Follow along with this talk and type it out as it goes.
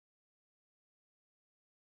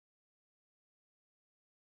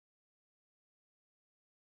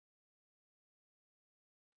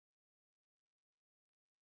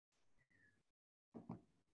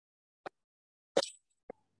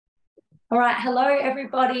All right. Hello,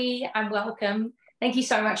 everybody, and welcome. Thank you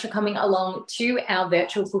so much for coming along to our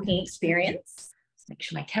virtual cooking experience. Let's make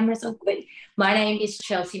sure my camera's all good. My name is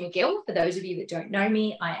Chelsea McGill. For those of you that don't know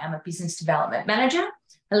me, I am a business development manager.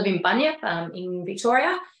 I live in Bunyip in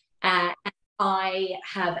Victoria, and I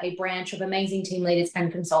have a branch of amazing team leaders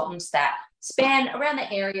and consultants that span around the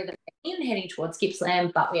area that we're in, heading towards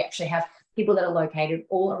Gippsland, but we actually have people that are located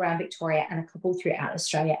all around Victoria and a couple throughout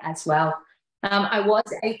Australia as well. I was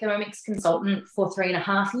a Thermomix consultant for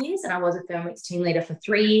 3.5 years, and I was a Thermomix team leader for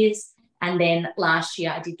 3 years. And then last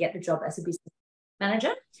year, I did get the job as a business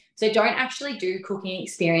manager. So don't actually do cooking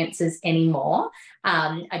experiences anymore.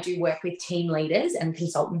 I do work with team leaders and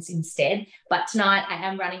consultants instead. But tonight, I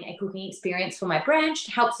am running a cooking experience for my branch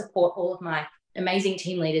to help support all of my amazing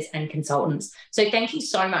team leaders and consultants. So thank you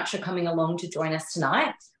so much for coming along to join us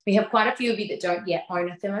tonight. We have quite a few of you that don't yet own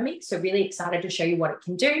a Thermomix, so really excited to show you what it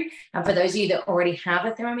can do. And for those of you that already have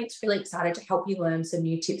a Thermomix, really excited to help you learn some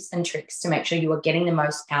new tips and tricks to make sure you are getting the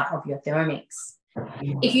most out of your Thermomix.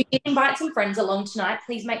 If you did invite some friends along tonight,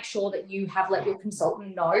 please make sure that you have let your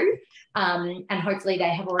consultant know, and hopefully they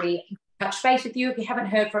have already touched base with you. If you haven't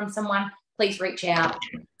heard from someone, please reach out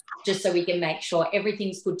just so we can make sure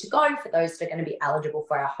everything's good to go for those that are going to be eligible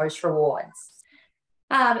for our host rewards.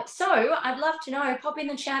 So I'd love to know, pop in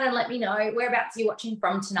the chat and let me know whereabouts you're watching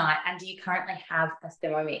from tonight, and do you currently have a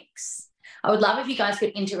Thermomix? I would love if you guys could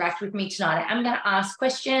interact with me tonight. I'm going to ask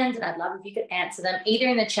questions, and I'd love if you could answer them either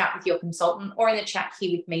in the chat with your consultant or in the chat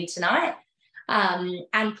here with me tonight.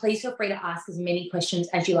 And please feel free to ask as many questions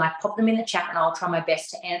as you like. Pop them in the chat and I'll try my best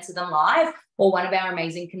to answer them live, or one of our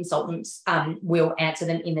amazing consultants will answer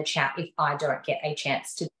them in the chat if I don't get a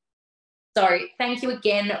chance to. So thank you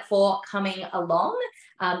again for coming along.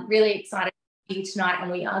 Really excited to be here tonight, and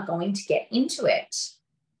we are going to get into it.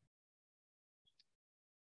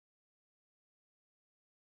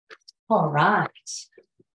 All right.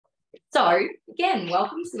 So again,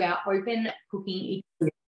 welcome to our open cooking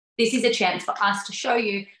experience. This is a chance for us to show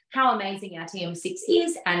you how amazing our TM6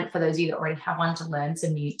 is, and for those of you that already have one, to learn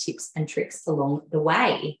some new tips and tricks along the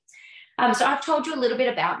way. So I've told you a little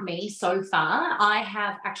bit about me so far. I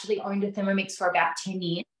have actually owned a Thermomix for about 10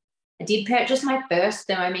 years. I did purchase my first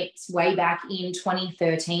Thermomix way back in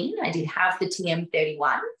 2013. I did have the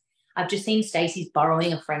TM31. I've just seen Stacey's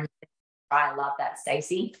borrowing a friend. I love that,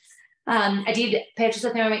 Stacey. I did purchase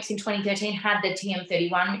a Thermomix in 2013, had the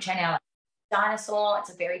TM31, which I now like. Dinosaur. It's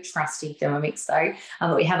a very trusty Thermomix though,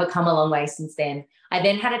 but we have come a long way since then. I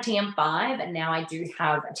then had a TM5, and now I do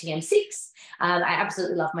have a TM6. I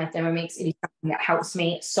absolutely love my Thermomix. It is something that helps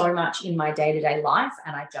me so much in my day-to-day life,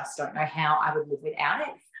 and I just don't know how I would live without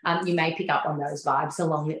it. You may pick up on those vibes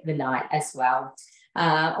along the night as well.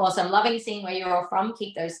 Awesome. Loving seeing where you're all from.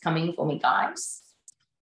 Keep those coming for me, guys.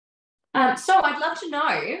 So I'd love to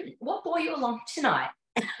know what brought you along tonight.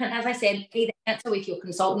 And as I said, either answer with your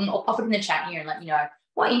consultant or pop it in the chat here and let me know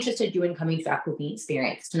what interested you in coming to our cooking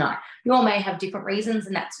experience tonight. You all may have different reasons,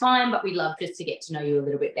 and that's fine, but we'd love just to get to know you a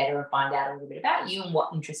little bit better and find out a little bit about you and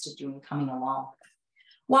what interested you in coming along.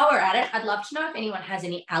 While we're at it, I'd love to know if anyone has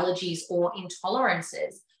any allergies or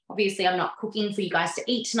intolerances. Obviously, I'm not cooking for you guys to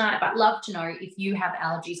eat tonight, but I'd love to know if you have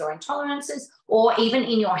allergies or intolerances, or even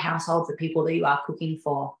in your household, the people that you are cooking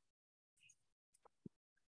for.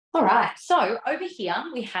 All right, so over here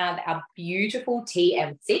we have our beautiful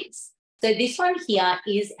TM6. So this one here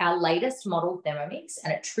is our latest model Thermomix,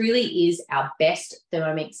 and it truly is our best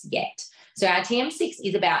Thermomix yet. So our TM6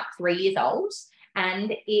 is about 3 years old,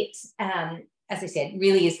 and it, as I said,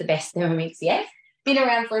 really is the best Thermomix yet. Been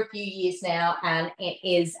around for a few years now, and it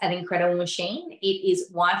is an incredible machine. It is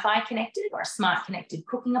Wi-Fi connected, or a smart connected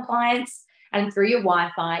cooking appliance. And through your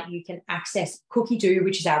Wi-Fi, you can access Cookie-Doo,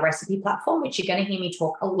 which is our recipe platform, which you're going to hear me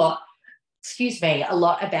talk a lot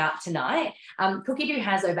about tonight. Cookie-Doo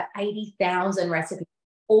has over 80,000 recipes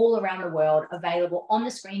all around the world available on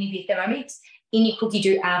the screen of your Thermomix, in your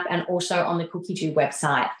Cookie-Doo app, and also on the Cookie-Doo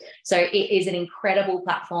website. So it is an incredible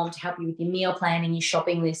platform to help you with your meal planning, your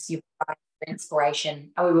shopping lists, your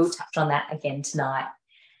inspiration, and we will touch on that again tonight.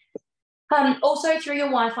 Also, through your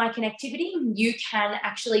Wi-Fi connectivity, you can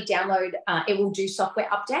actually download, it will do software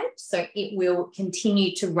updates, so it will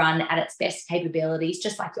continue to run at its best capabilities,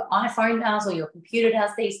 just like your iPhone does or your computer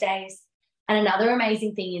does these days. And another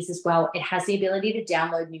amazing thing is as well, it has the ability to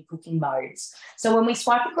download new cooking modes. So when we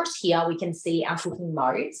swipe across here, we can see our cooking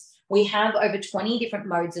modes. We have over 20 different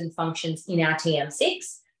modes and functions in our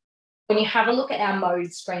TM6. When you have a look at our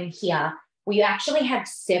mode screen here, we actually have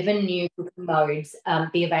 7 new cooking modes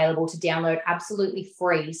be available to download absolutely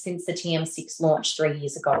free since the TM6 launched 3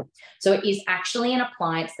 years ago. So it is actually an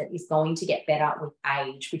appliance that is going to get better with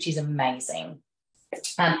age, which is amazing.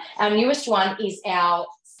 Our newest one is our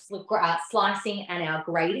slicing and our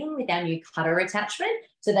grating with our new cutter attachment.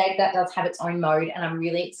 So that does have its own mode, and I'm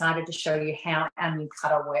really excited to show you how our new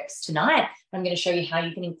cutter works tonight. I'm going to show you how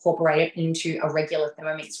you can incorporate it into a regular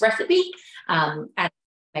Thermomix recipe and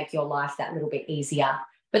make your life that little bit easier.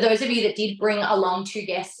 For those of you that did bring along 2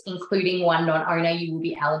 guests, including one non-owner, you will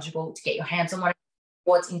be eligible to get your hands on one of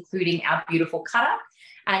the rewards, including our beautiful cutter.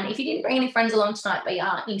 And if you didn't bring any friends along tonight, but you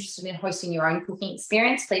are interested in hosting your own cooking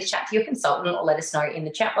experience, please chat to your consultant or let us know in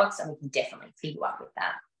the chat box, and we can definitely tee you up with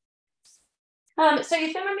that. So your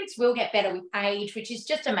Thermomix will get better with age, which is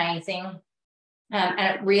just amazing. And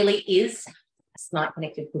it really is a smart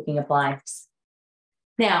connected cooking appliance.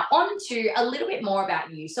 Now, on to a little bit more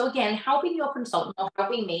about you. So again, helping your consultant or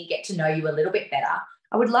helping me get to know you a little bit better,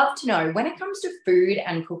 I would love to know when it comes to food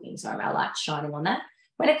and cooking, sorry, my light's shining on that.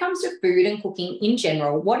 When it comes to food and cooking in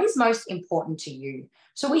general, what is most important to you?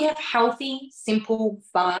 So we have healthy, simple,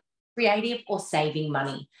 fun, creative, or saving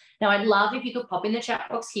money. Now, I'd love if you could pop in the chat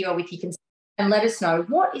box here or if you can and let us know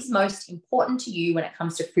what is most important to you when it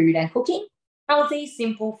comes to food and cooking. Healthy,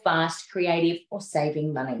 simple, fast, creative, or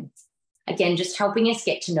saving money. Again, just helping us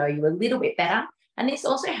get to know you a little bit better. And this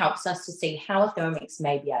also helps us to see how a Thermomix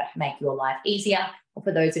may be able to make your life easier, or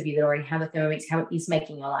for those of you that already have a Thermomix, how it is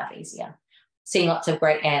making your life easier. Seeing lots of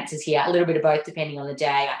great answers here, a little bit of both depending on the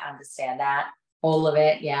day. I understand that. All of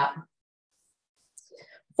it, yeah.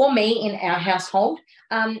 For me in our household,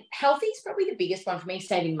 healthy is probably the biggest one for me.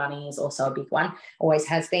 Saving money is also a big one, always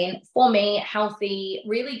has been. For me, healthy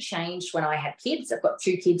really changed when I had kids. I've got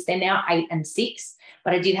 2 kids. They're now 8 and 6,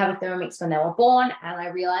 but I did have a Thermomix when they were born, and I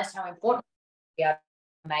realised how important it is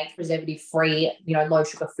to make preservative-free, low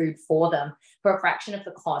sugar food for them for a fraction of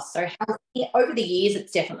the cost. So healthy, over the years,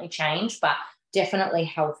 it's definitely changed, but definitely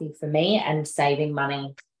healthy for me and saving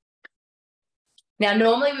money. Now,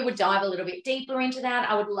 normally we would dive a little bit deeper into that.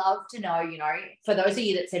 I would love to know, for those of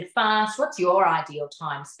you that said fast, what's your ideal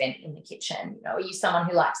time spent in the kitchen? Are you someone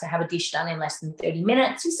who likes to have a dish done in less than 30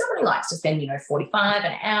 minutes? Are you someone who likes to spend, 45,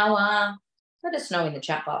 an hour? Let us know in the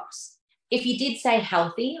chat box. If you did say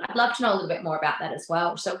healthy, I'd love to know a little bit more about that as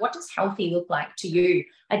well. So what does healthy look like to you?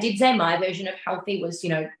 I did say my version of healthy was,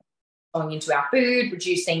 going into our food,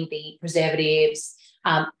 reducing the preservatives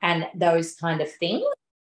and those kind of things.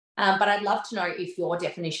 But I'd love to know if your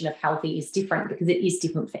definition of healthy is different, because it is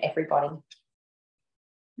different for everybody.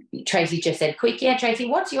 Tracy just said quick. Yeah, Tracy,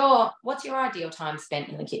 what's your ideal time spent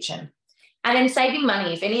in the kitchen? And then saving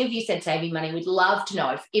money. If any of you said saving money, we'd love to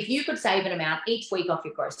know. If you could save an amount each week off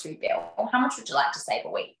your grocery bill, how much would you like to save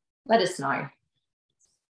a week? Let us know.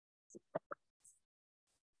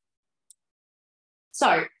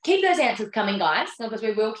 So keep those answers coming, guys, because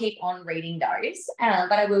we will keep on reading those,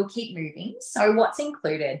 but I will keep moving. So what's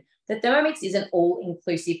included? The Thermomix is an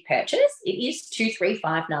all-inclusive purchase. It is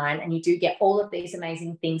 $2,359, and you do get all of these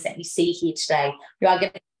amazing things that you see here today. You are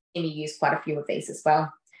going to see me use quite a few of these as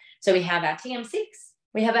well. So we have our TM6.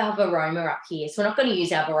 We have our Varoma up here. So we're not going to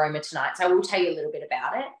use our Varoma tonight, so I will tell you a little bit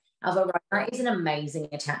about it. Our Varoma is an amazing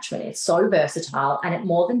attachment. It's so versatile, and it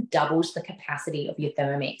more than doubles the capacity of your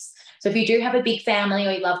Thermomix. So if you do have a big family,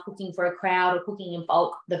 or you love cooking for a crowd or cooking in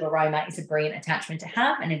bulk, the Varoma is a brilliant attachment to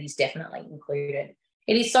have, and it is definitely included.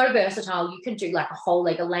 It is so versatile. You can do like a whole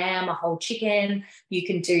leg of lamb, a whole chicken. You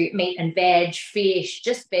can do meat and veg, fish,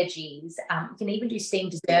 just veggies. You can even do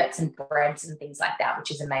steamed desserts and breads and things like that, which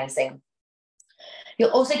is amazing. You'll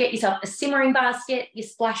also get yourself a simmering basket, your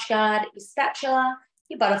splash guard, your spatula,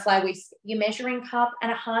 your butterfly whisk, your measuring cup,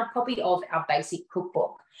 and a hard copy of our basic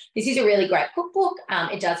cookbook. This is a really great cookbook.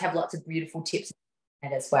 It does have lots of beautiful tips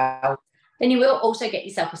in it as well. Then you will also get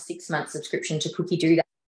yourself a 6-month subscription to Cookie Do That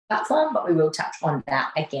platform, but we will touch on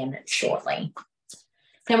that again shortly.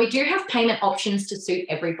 Now, we do have payment options to suit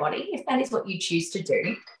everybody if that is what you choose to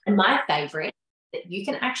do. And my favourite, that you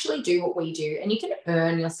can actually do what we do and you can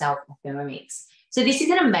earn yourself a Thermomix. So this is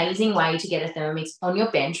an amazing way to get a Thermomix on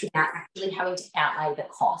your bench without actually having to outlay the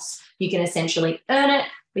cost. You can essentially earn it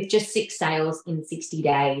with just 6 sales in 60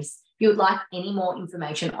 days. If you would like any more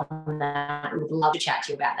information on that, we would love to chat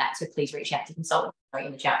to you about that. So please reach out to consultant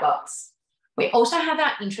in the chat box. We also have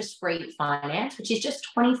our interest-free finance, which is just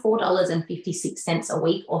 $24.56 a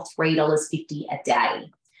week or $3.50 a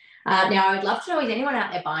day. Now, I would love to know, is anyone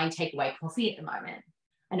out there buying takeaway coffee at the moment?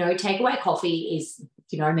 I know takeaway coffee is,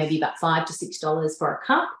 maybe about $5 to $6 for a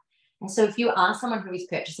cup. And so if you are someone who is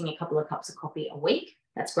purchasing a couple of cups of coffee a week,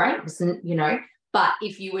 that's great, but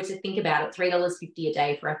if you were to think about it, $3.50 a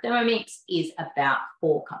day for a Thermomix is about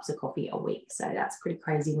 4 cups of coffee a week. So that's pretty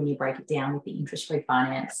crazy when you break it down with the interest-free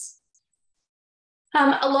finance.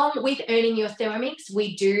 Along with earning your Thermomix,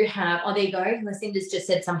 we do have, oh, there you go. Lucinda's just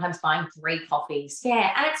said sometimes buying 3 coffees.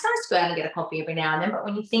 Yeah, and it's nice to go out and get a coffee every now and then, but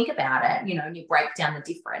when you think about it, you know, and you break down the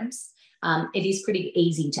difference, it is pretty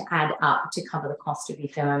easy to add up to cover the cost of your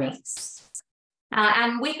Thermomix.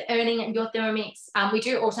 And with earning your Thermomix, we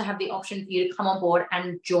do also have the option for you to come on board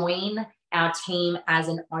and join our team as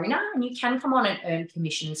an owner, and you can come on and earn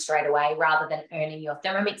commission straight away rather than earning your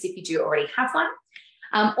Thermomix if you do already have one.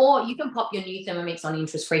 Or you can pop your new Thermomix on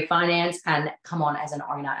interest-free finance and come on as an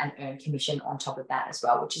owner and earn commission on top of that as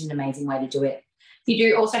well, which is an amazing way to do it. You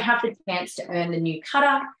do also have the chance to earn the new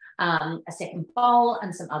cutter, a second bowl,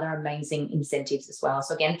 and some other amazing incentives as well.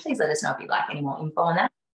 So again, please let us know if you'd like any more info on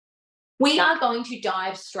that. We are going to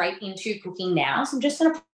dive straight into cooking now. So I'm just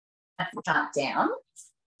going to put that down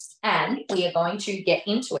and we are going to get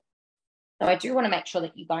into it. So I do want to make sure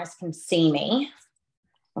that you guys can see me.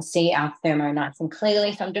 I'll see our thermo nice and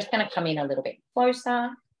clearly. So I'm just going to come in a little bit closer. I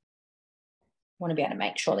want to be able to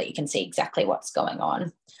make sure that you can see exactly what's going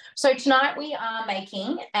on. So tonight we are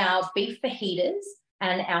making our beef fajitas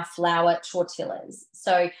and our flour tortillas.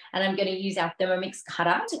 So, and I'm going to use our Thermomix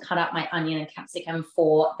cutter to cut up my onion and capsicum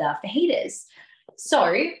for the fajitas. So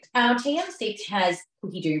our TM6 has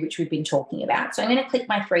cookie dough, which we've been talking about. So I'm going to click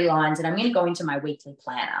my 3 lines and I'm going to go into my weekly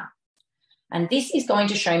planner. And this is going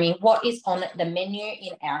to show me what is on the menu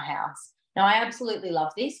in our house. Now, I absolutely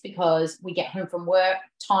love this because we get home from work,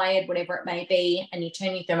 tired, whatever it may be, and you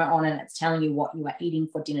turn your thermo on and it's telling you what you are eating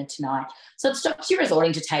for dinner tonight. So it stops you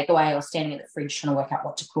resorting to takeaway or standing at the fridge trying to work out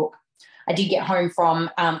what to cook. I did get home from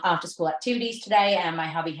after school activities today and my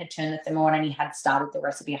hubby had turned the thermo on and he had started the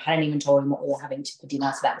recipe. I hadn't even told him what we were having for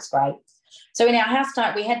dinner, so that was great. So in our house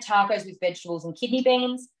tonight, we had tacos with vegetables and kidney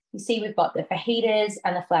beans. You see we've got the fajitas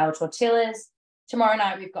and the flour tortillas. Tomorrow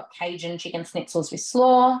night we've got Cajun chicken schnitzels with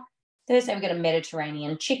slaw. Thursday we've got a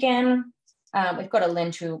Mediterranean chicken. We've got a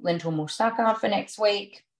lentil moussaka for next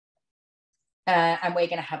week. And we're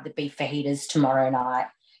going to have the beef fajitas tomorrow night.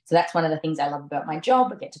 So that's one of the things I love about my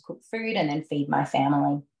job. I get to cook food and then feed my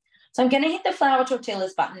family. So I'm going to hit the flour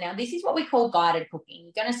tortillas button. Now, this is what we call guided cooking.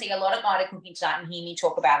 You're going to see a lot of guided cooking tonight and hear me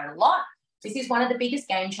talk about it a lot. This is one of the biggest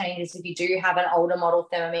game changers if you do have an older model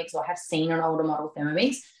Thermomix or have seen an older model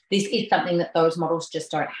Thermomix. This is something that those models just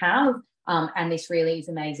don't have, and this really is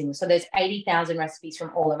amazing. So there's 80,000 recipes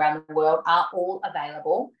from all around the world are all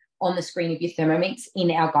available on the screen of your Thermomix in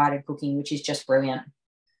our guided cooking, which is just brilliant.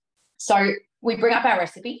 So we bring up our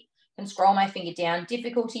recipe and scroll my finger down,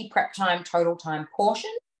 difficulty, prep time, total time,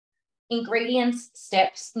 portion, ingredients,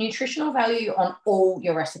 steps, nutritional value on all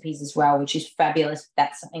your recipes as well, which is fabulous if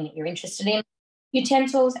that's something that you're interested in,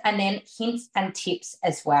 utensils, and then hints and tips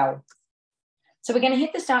as well. So we're going to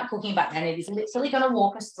hit the start cooking button and it is literally going to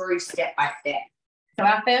walk us through step by step. So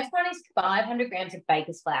our first one is 500 grams of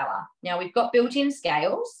baker's flour. Now we've got built-in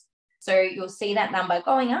scales, so you'll see that number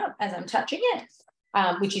going up as I'm touching it,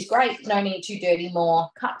 which is great. No need to dirty more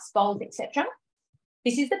cups, bowls, etc.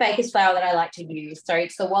 This is the baker's flour that I like to use. So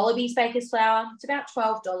it's the Wallabies baker's flour. It's about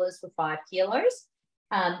 $12 for 5 kilos.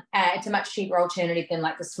 It's a much cheaper alternative than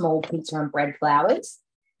like the small pizza and bread flours.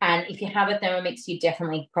 And if you have a Thermomix, you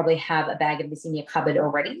definitely probably have a bag of this in your cupboard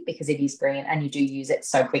already because it is brilliant and you do use it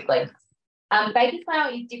so quickly. Baker's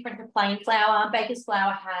flour is different to plain flour. Baker's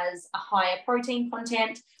flour has a higher protein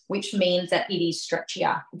content, which means that it is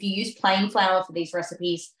stretchier. If you use plain flour for these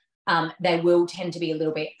recipes, they will tend to be a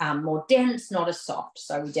little bit more dense, not as soft.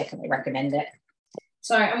 So we definitely recommend it.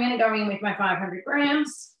 So I'm going to go in with my 500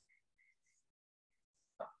 grams.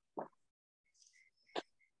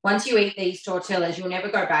 Once you eat these tortillas, you'll never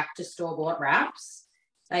go back to store-bought wraps.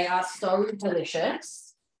 They are so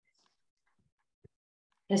delicious.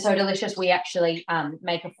 They're so delicious. We actually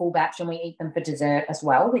make a full batch and we eat them for dessert as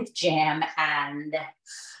well with jam and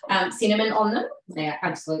cinnamon on them. They're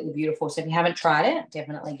absolutely beautiful. So if you haven't tried it,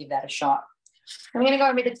 definitely give that a shot. I'm going to go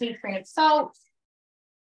in with a teaspoon of salt.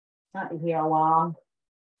 Might be here a while.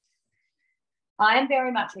 I am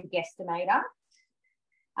very much a guesstimator.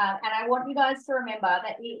 And I want you guys to remember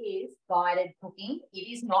that it is guided cooking.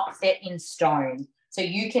 It is not set in stone. So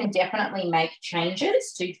you can definitely make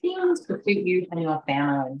changes to things to suit you and your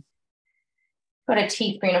family. Got a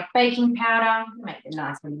teaspoon of baking powder, make it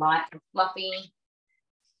nice and light and fluffy.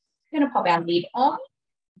 I'm going to pop our lid on,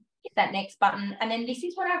 hit that next button, and then this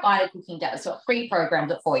is what our guided cooking does. So it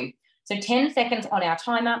pre-programs it for you. So 10 seconds on our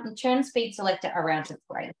timer and turn speed selector around to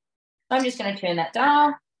 3. So I'm just going to turn that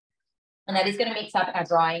dial. And that is going to mix up our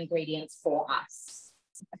dry ingredients for us.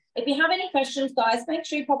 If you have any questions, guys, make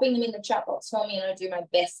sure you're popping them in the chat box for me and I'll do my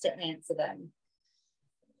best to answer them.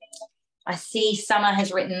 I see Summer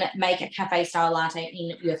has written, make a cafe-style latte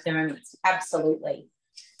in your Thermomix. Absolutely.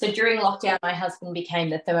 So during lockdown, my husband became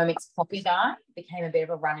the Thermomix coffee guy. It became a bit of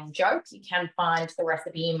a running joke. You can find the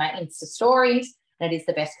recipe in my Insta stories. And it is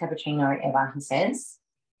the best cappuccino ever, he says.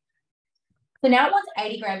 So now it wants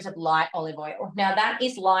 80 grams of light olive oil. Now that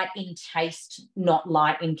is light in taste, not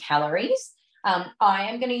light in calories. I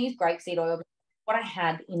am going to use grapeseed oil, what I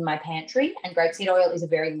had in my pantry, and grapeseed oil is a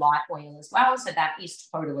very light oil as well, so that is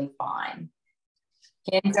totally fine.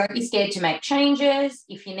 Again, don't be scared to make changes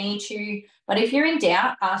if you need to, but if you're in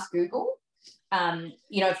doubt, ask Google.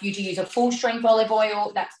 You know, if you do use a full strength olive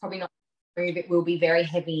oil, that's probably not true. It will be very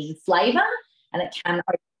heavy in flavour and it can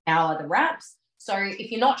overpower the wraps. So if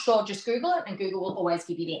you're not sure, just Google it and Google will always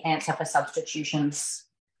give you the answer for substitutions.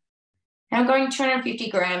 Now I'm going 250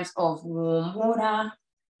 grams of warm water.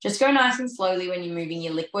 Just go nice and slowly when you're moving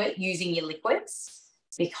your liquid, using your liquids,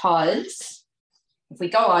 because if we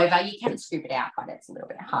go over, you can scoop it out, but it's a little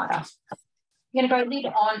bit harder. We're going to go lid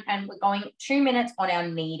on and we're going 2 minutes on our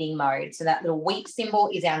kneading mode. So that little wheat symbol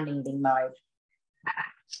is our kneading mode.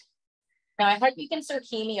 Now, I hope you can still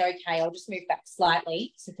hear me okay. I'll just move back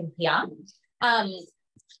slightly so you can hear.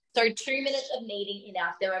 So 2 minutes of kneading in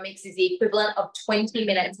our Thermomix is the equivalent of 20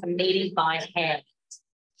 minutes of kneading by hand.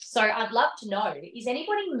 So I'd love to know, is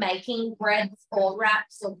anybody making breads or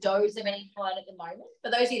wraps or doughs of any kind at the moment?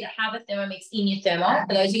 For those of you that have a Thermomix in your thermo,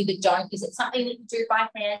 for those of you that don't, is it something that you do by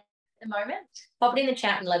hand at the moment? Pop it in the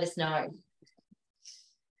chat and let us know.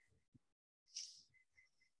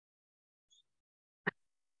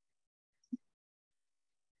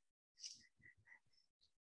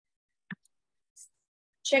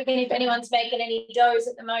 Checking if anyone's making any doughs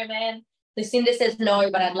at the moment. Lucinda says no,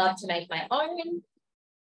 but I'd love to make my own.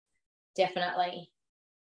 Definitely.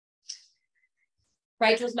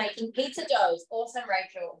 Rachel's making pizza doughs. Awesome,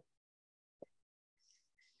 Rachel.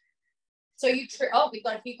 So we've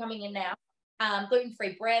got a few coming in now.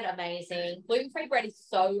 Gluten-free bread, amazing. Gluten-free bread is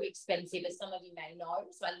so expensive, as some of you may know.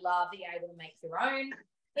 So I love being able to make your own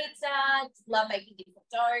pizza. Love making different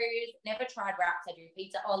doughs. Never tried wraps. I do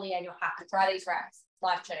pizza. Oh, Leanne, you'll have to try these wraps.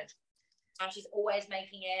 Life change. She's always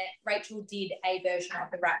making it. Rachel did a version of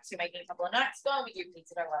the wraps we're making a couple of nights ago. We do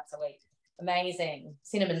pizza dough once a week. Amazing.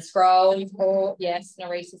 Cinnamon scrolls. Oh, yes.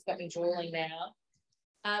 Norris has got me drooling now.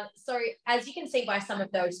 So as you can see by some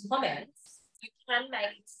of those comments, you can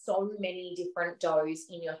make so many different doughs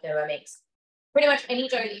in your Thermomix. Pretty much any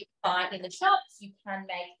dough that you find in the shops, you can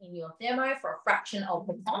make in your thermo for a fraction of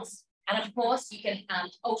the cost. And of course, you can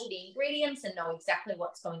alter the ingredients and know exactly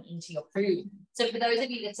what's going into your food. So for those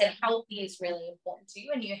of you that said healthy is really important to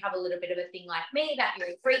you and you have a little bit of a thing like me about your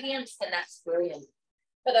ingredients, then that's brilliant.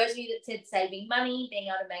 For those of you that said saving money, being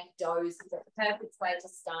able to make doughs is the perfect way to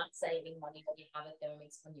start saving money when you have a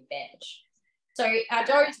Thermomix on your bench. So our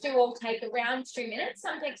doughs do all take around 2 minutes.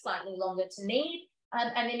 Some take slightly longer to knead,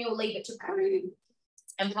 and then you'll leave it to cool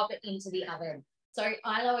and pop it into the oven. So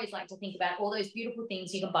I always like to think about all those beautiful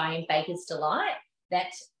things you can buy in Baker's Delight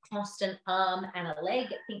that cost an arm and a leg.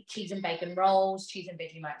 Think cheese and bacon rolls, cheese and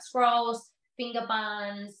Vegemite scrolls, finger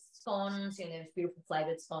buns, scones, you know, those beautiful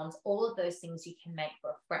flavored scones. All of those things you can make for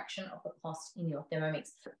a fraction of the cost in your Thermomix,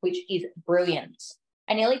 which is brilliant.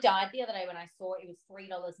 I nearly died the other day when I saw it was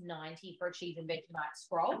 $3.90 for a cheese and Vegemite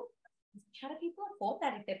scroll. How do people afford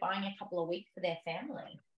that if they're buying a couple a week for their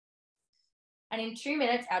family? And in 2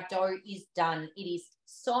 minutes, our dough is done. It is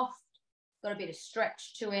soft, got a bit of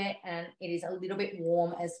stretch to it, and it is a little bit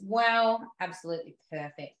warm as well. Absolutely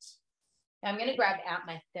perfect. Now I'm going to grab out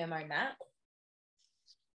my thermomat,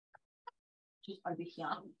 which is over here.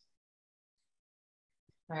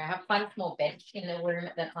 I have one small bench in the room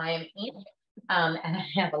that I am in, and I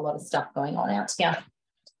have a lot of stuff going on out here.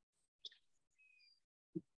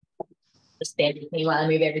 Just bear with me while I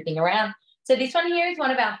move everything around. So this one here is one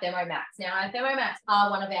of our thermomats. Now, our thermomats are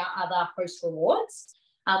one of our other host rewards,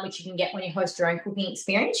 which you can get when you host your own cooking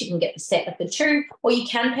experience. You can get the set of the two, or you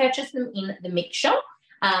can purchase them in the mix shop.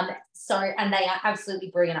 And they are absolutely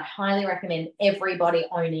brilliant. I highly recommend everybody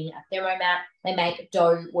owning a thermomat. They make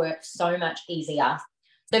dough work so much easier.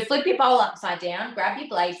 So flip your bowl upside down, grab your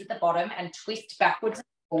blades at the bottom and twist backwards and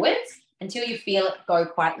forwards until you feel it go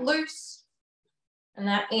quite loose. And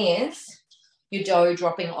that is your dough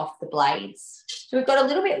dropping off the blades. So we've got a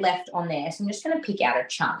little bit left on there. So I'm just going to pick out a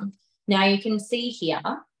chunk. Now you can see here,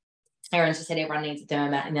 Aaron just said everyone needs a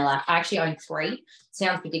thermomat in their life. I actually own 3.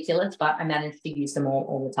 Sounds ridiculous, but I manage to use them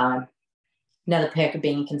all the time. Another perk of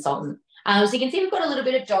being a consultant. So you can see we've got a little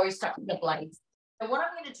bit of dough stuck in the blades. So what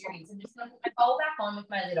I'm going to do is I'm just going to put my bowl back on with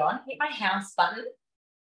my lid on, hit my house button,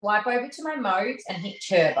 wipe over to my modes and hit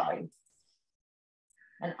turbo.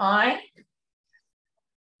 And I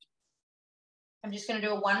I'm just going to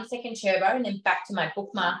do a 1 second turbo and then back to my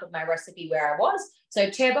bookmark of my recipe where I was. So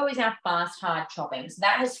turbo is our fast, hard chopping. So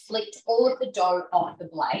that has flicked all of the dough off the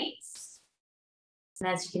blades. And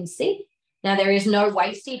as you can see, now there is no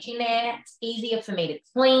wastage in there. It's easier for me to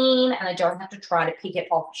clean and I don't have to try to pick it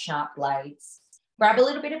off sharp blades. Grab a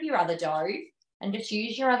little bit of your other dough and just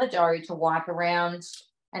use your other dough to wipe around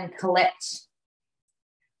and collect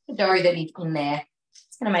the dough that is in there.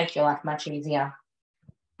 It's going to make your life much easier.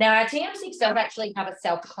 Now, our TM6 does actually have a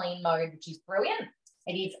self-clean mode, which is brilliant.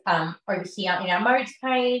 It is over here in our modes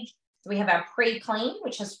page. So we have our pre-clean,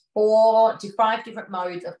 which has 4 to 5 different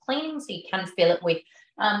modes of cleaning. So you can fill it with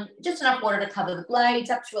just enough water to cover the blades,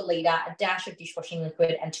 up to a litre, a dash of dishwashing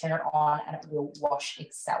liquid, and turn it on, and it will wash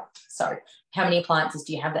itself. So how many appliances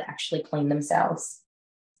do you have that actually clean themselves?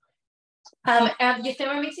 Your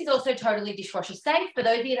Thermomix is also totally dishwasher safe. For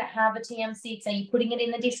those of you that have a TM6, are you putting it in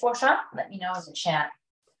the dishwasher? Let me know in the chat.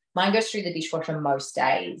 Mine goes through the dishwasher most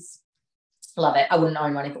days. Love it. I wouldn't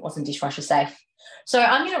own one if it wasn't dishwasher safe. So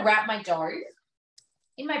I'm going to wrap my dough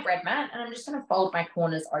in my bread mat and I'm just going to fold my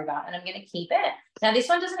corners over and I'm going to keep it. Now, this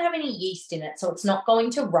one doesn't have any yeast in it, so it's not going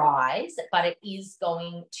to rise, but it is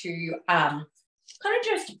going to kind of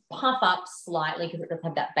just puff up slightly because it does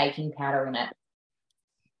have that baking powder in it.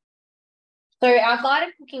 So our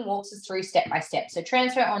guided cooking walks us through step by step. So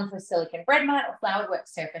transfer onto a silicone bread mat or floured work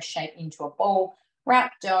surface, shape into a ball,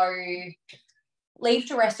 wrap dough, leave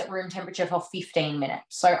to rest at room temperature for 15 minutes.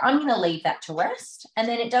 So I'm going to leave that to rest and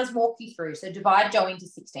then it does walk you through. So divide dough into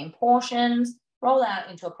 16 portions, roll out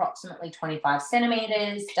into approximately 25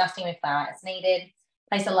 centimetres, dusting with flour as needed.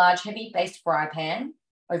 Place a large heavy based fry pan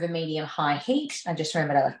over medium-high heat. I just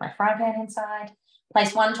remembered I left my fry pan inside.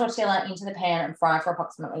 Place 1 tortilla into the pan and fry for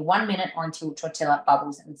approximately 1 minute or until tortilla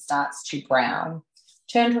bubbles and starts to brown.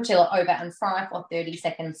 Turn tortilla over and fry for 30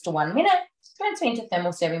 seconds to 1 minute. Transfer into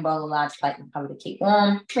thermal serving bowl, a large plate and cover to keep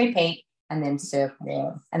warm. Repeat and then serve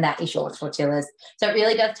warm. And that is your tortillas. So it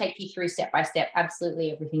really does take you through step by step,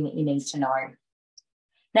 absolutely everything that you need to know.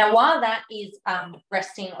 Now, while that is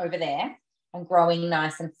resting over there and growing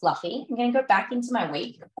nice and fluffy, I'm going to go back into my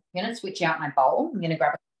week. I'm going to switch out my bowl. I'm going to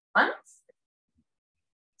grab a once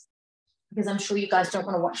because I'm sure you guys don't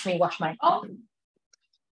want to watch me wash my bowl.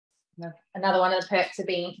 Another one of the perks of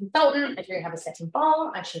being a consultant, I do have a second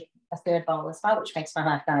bowl, actually a third bowl as well, which makes my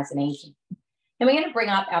life nice and easy. Then we're going to bring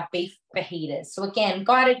up our beef fajitas. So again,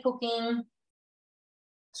 guided cooking,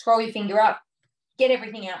 scroll your finger up, get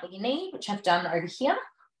everything out that you need, which I've done over here.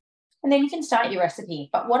 And then you can start your recipe.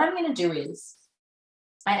 But what I'm going to do is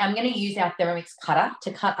I am going to use our Thermomix cutter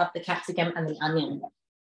to cut up the capsicum and the onion.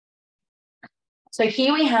 So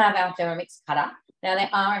here we have our Thermomix cutter. Now, there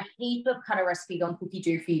are a heap of cutter recipes on Cookie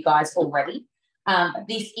Do for you guys already.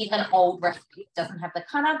 This is an old recipe. It doesn't have the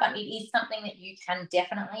cutter, but it is something that you can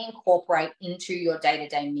definitely incorporate into your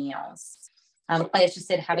day-to-day meals. Claire just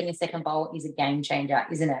said having a second bowl is a game changer,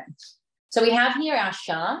 isn't it? So we have here our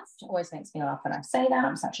shaft. Always makes me laugh when I say that.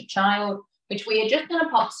 I'm such a child. Which we are just going to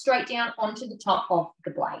pop straight down onto the top of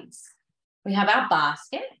the blades. We have our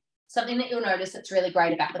basket. Something that you'll notice that's really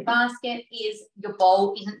great about the basket is your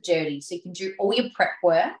bowl isn't dirty. So you can do all your prep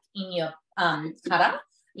work in your cutter,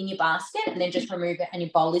 in your basket, and then just remove it and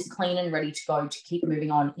your bowl is clean and ready to go to keep moving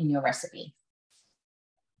on in your recipe.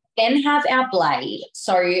 Then have our blade.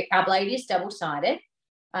 So our blade is double-sided.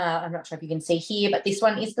 I'm not sure if you can see here, but this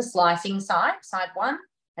one is the slicing side, side one,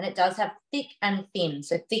 and it does have thick and thin.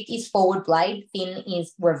 So thick is forward blade, thin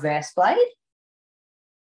is reverse blade.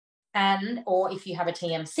 Or if you have a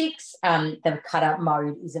TM6, the cutter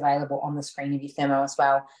mode is available on the screen of your thermo as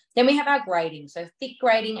well. Then we have our grading, so thick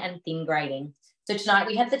grading and thin grading. So tonight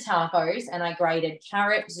we had the tacos and I grated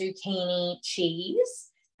carrot, zucchini,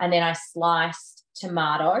 cheese, and then I sliced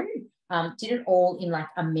tomato. Did it all in like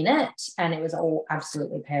a minute and it was all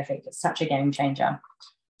absolutely perfect. It's such a game changer.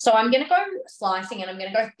 So I'm going to go slicing and I'm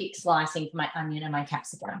going to go thick slicing for my onion and my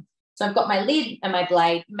capsicum. So I've got my lid and my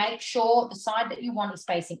blade. Make sure the side that you want is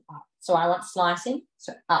facing up. So I want slicing,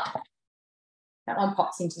 so up. That one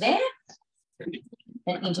pops into there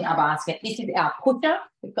and into our basket. This is our pusher.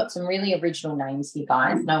 We've got some really original names here,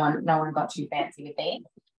 guys. No one got too fancy with these.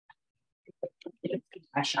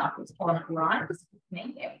 My sharp is on it right. There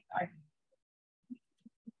we go.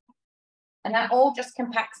 And that all just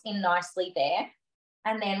compacts in nicely there.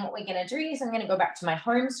 And then what we're going to do is I'm going to go back to my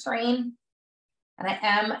home screen. And I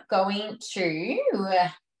am going to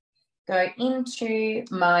go into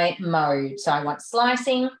my mode. So I want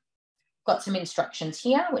slicing. Got some instructions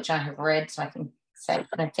here, which I have read, so I can say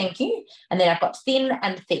no thank you. And then I've got thin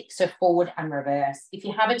and thick, so forward and reverse. If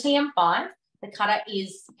you have a TM5, the cutter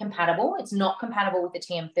is compatible. It's not compatible with the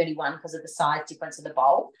TM31 because of the size difference of the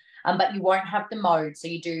bowl, but you won't have the mode, so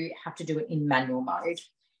you do have to do it in manual mode.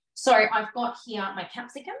 So I've got here my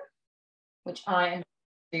capsicum, which I am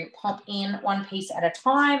going to pop in one piece at a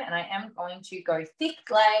time, and I am going to go thick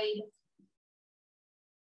glade.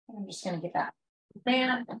 I'm just going to get that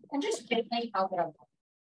down and just gently help it over.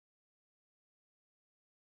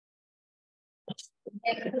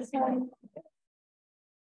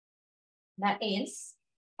 That is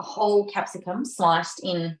a whole capsicum sliced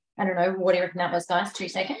in, I don't know, what do you reckon that was, guys? 2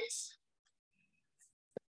 seconds.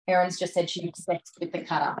 Erin's just said she's obsessed with the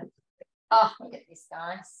cutter. Oh, look at this,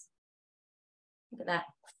 guys. Look at that.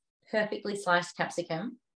 Perfectly sliced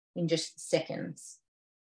capsicum in just seconds.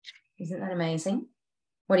 Isn't that amazing?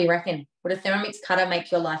 What do you reckon? Would a Thermomix cutter make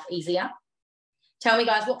your life easier? Tell me,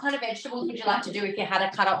 guys, what kind of vegetables would you like to do if you had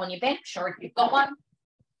a cutter on your bench, or if you've got one?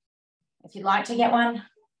 If you'd like to get one,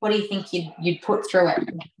 what do you think you'd put through it?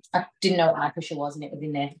 I didn't know what my pusher was, and it was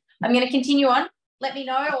in there. I'm going to continue on. Let me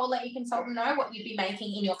know, or let your consultant know what you'd be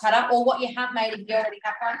making in your cutter, or what you have made if you already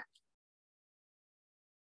have one.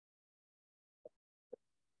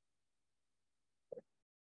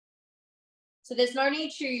 So there's no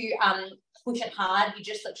need to push it hard. You're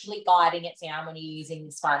just literally guiding it down when you're using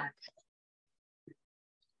this one.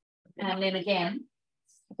 And then again,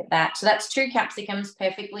 look at that. So that's 2 capsicums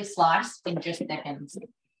perfectly sliced in just seconds.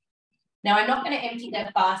 Now, I'm not going to empty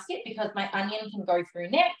that basket because my onion can go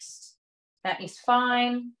through next. That is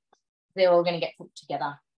fine. They're all going to get cooked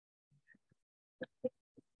together.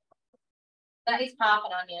 That is half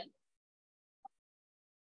an onion,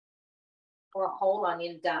 or a whole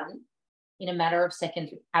onion done in a matter of seconds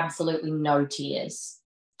with absolutely no tears.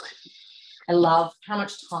 I love how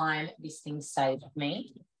much time this thing saved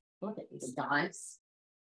me. Look at this, guys.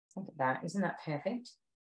 Look at that. Isn't that perfect?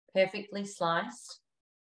 Perfectly sliced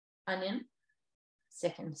onion.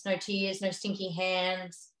 Seconds. No tears, no stinky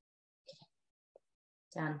hands.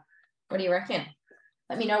 Done. What do you reckon?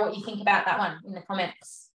 Let me know what you think about that one in the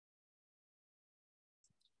comments.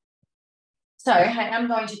 So I am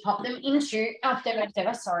going to pop them into our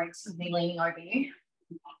thermoserver. Sorry, excuse me leaning over you.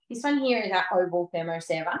 This one here is our oval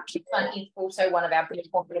thermoserver. This one is also one of our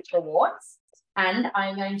big corporate rewards. And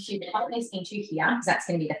I'm going to pop this into here because that's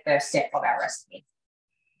going to be the first step of our recipe.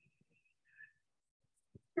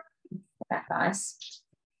 That, guys.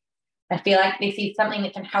 I feel like this is something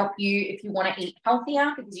that can help you if you want to eat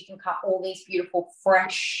healthier, because you can cut all these beautiful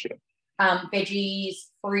fresh veggies,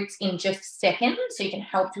 fruits in just seconds. So you can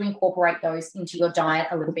help to incorporate those into your diet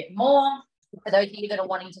a little bit more. For those of you that are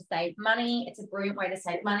wanting to save money, it's a brilliant way to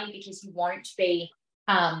save money because you won't be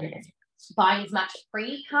buying as much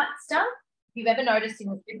pre-cut stuff. If you've ever noticed in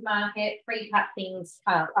the supermarket, pre-cut things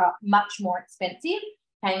are much more expensive,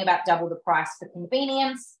 paying about double the price for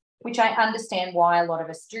convenience, which I understand why a lot of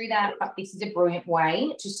us do that, but this is a brilliant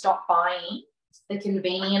way to stop buying the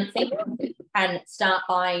convenient thing and start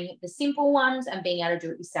buying the simple ones and being able to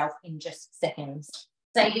do it yourself in just seconds,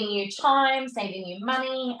 saving you time, saving you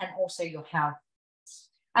money, and also your health.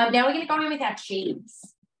 Now we're going to go in with our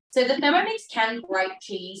cheese. So the Thermomix can grate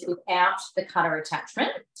cheese without the cutter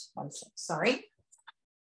attachment. One sec, sorry.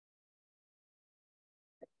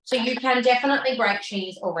 So you can definitely grate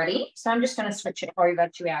cheese already. So I'm just going to switch it over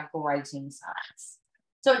to our grating size.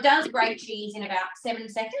 So it does grate cheese in about 7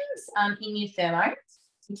 seconds in your thermo.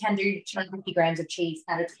 You can do 250 grams of cheese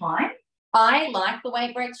at a time. I like the way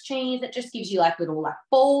it grates cheese. It just gives you like little like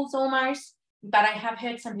balls almost. But I have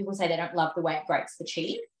heard some people say they don't love the way it grates the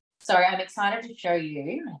cheese. So I'm excited to show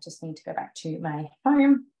you. I just need to go back to my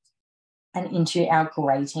home and into our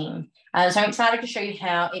grating. So I'm excited to show you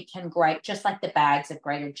how it can grate just like the bags of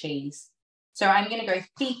grated cheese. So I'm going to go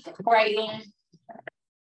thick grating.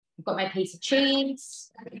 I've got my piece of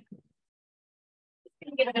cheese. Give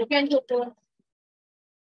it a gentle pull.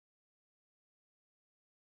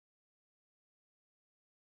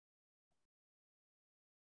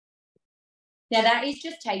 Now that is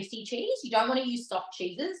just tasty cheese. You don't want to use soft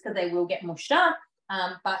cheeses because they will get mushed up,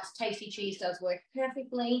 but tasty cheese does work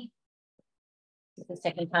perfectly. It's the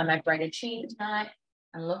second time I've grated cheese tonight.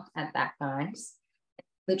 And look at that, guys.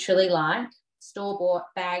 Literally like store-bought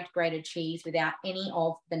bagged grated cheese without any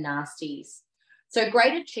of the nasties. So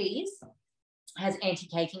grated cheese has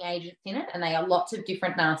anti-caking agents in it, and they are lots of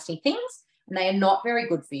different nasty things, and they are not very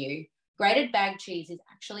good for you. Grated bagged cheese is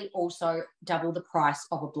actually also double the price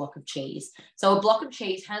of a block of cheese. So a block of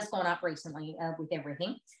cheese has gone up recently with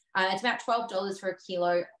everything. It's about $12 for a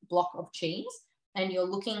kilo block of cheese, and you're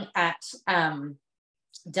looking at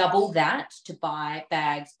double that to buy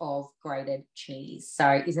bags of grated cheese.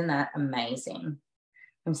 So isn't that amazing?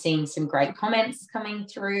 I'm seeing some great comments coming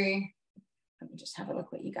through. Let me just have a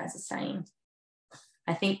look what you guys are saying.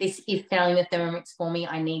 I think this is failing the Thermomix for me.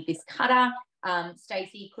 I need this cutter.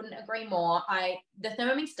 Stacey, couldn't agree more. The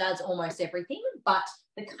Thermomix does almost everything, but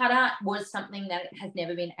the cutter was something that it has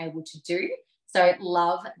never been able to do. So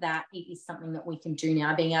love that it is something that we can do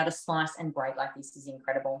now. Being able to slice and grate like this is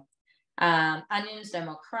incredible. Onions, no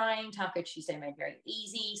more crying. Taco Tuesday made very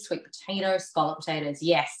easy. Sweet potatoes, scallop potatoes.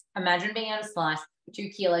 Yes. Imagine being able to slice 2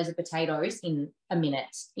 kilos of potatoes in a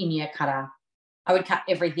minute in your cutter. I would cut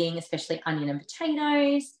everything, especially onion and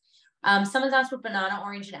potatoes. Someone's asked, would banana,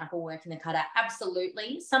 orange, and apple work in the cutter?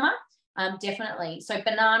 Absolutely, Summer. Definitely. So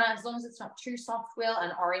banana, as long as it's not too soft, Will,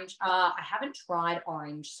 and orange. I haven't tried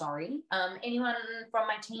orange, sorry. Anyone from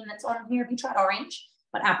my team that's on here, have you tried orange?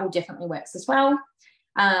 But apple definitely works as well.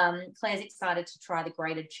 Claire's excited to try the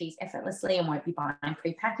grated cheese effortlessly and won't be buying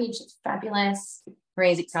pre-packaged. It's fabulous.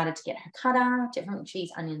 Maria's excited to get her cutter. Definitely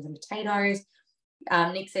cheese, onions, and potatoes.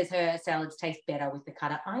 Nick says her salads taste better with the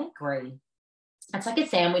cutter. I agree. It's like a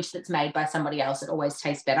sandwich that's made by somebody else. It always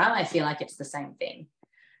tastes better. I feel like it's the same thing.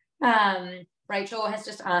 Rachel has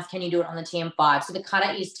just asked, can you do it on the TM5? So the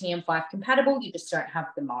cutter is TM5 compatible. You just don't have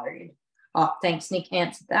the mode. Oh, thanks, Nick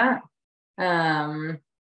answered that.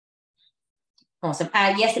 Awesome.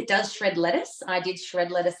 Yes, it does shred lettuce. I did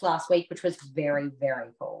shred lettuce last week, which was very, very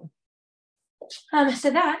cool.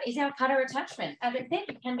 So that is our cutter attachment. As I said,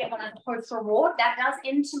 you can get one as a post reward. That does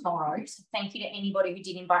end tomorrow. So thank you to anybody who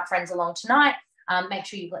did invite friends along tonight. Make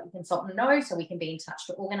sure you let your consultant know so we can be in touch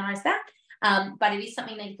to organise that. But it is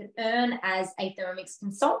something that you can earn as a Thermomix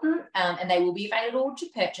consultant, and they will be available to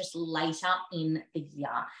purchase later in the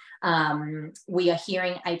year. We are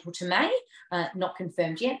hearing April to May, not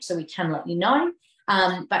confirmed yet, so we can let you know.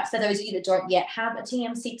 But for those of you that don't yet have a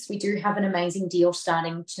TM6, we do have an amazing deal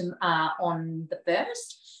starting on the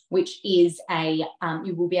 1st, which is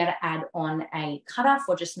you will be able to add on a cutter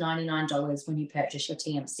for just $99 when you purchase your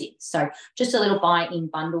TM6. So just a little buy-in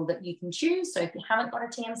bundle that you can choose. So if you haven't got a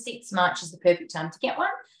TM6, March is the perfect time to get one,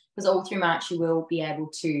 because all through March you will be able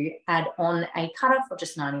to add on a cutter for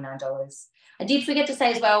just $99. I did forget to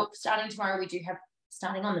say as well, starting tomorrow,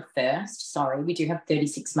 starting on the 1st, we do have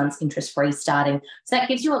 36 months interest-free starting. So that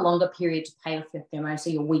gives you a longer period to pay off your thermo, so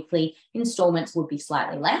your weekly installments would be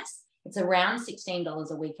slightly less. It's around $16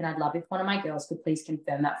 a week, and I'd love if one of my girls could please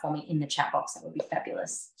confirm that for me in the chat box. That would be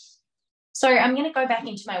fabulous. So I'm going to go back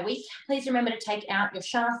into my week. Please remember to take out your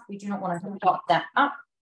shaft. We do not want to top that up.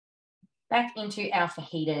 Back into our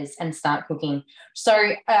fajitas and start cooking.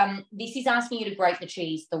 So this is asking you to grate the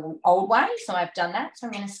cheese the old way, so I've done that. So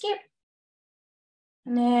I'm going to skip.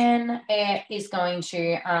 And then it is going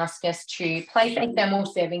to ask us to place a thermal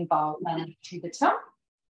serving bowl to the top.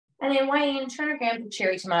 And then weigh in 200 grams of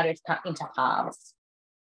cherry tomatoes cut into halves.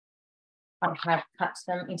 I have cut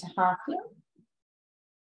them into half here.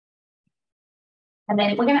 And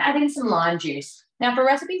then we're going to add in some lime juice. Now, for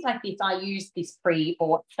recipes like this, I use this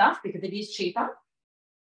pre-bought stuff because it is cheaper.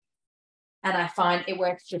 And I find it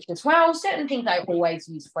works just as well. Certain things I always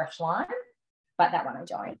use fresh lime, but that one I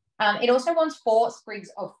don't. It also wants 4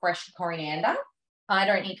 sprigs of fresh coriander. I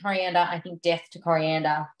don't eat coriander. I think death to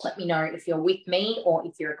coriander. Let me know if you're with me or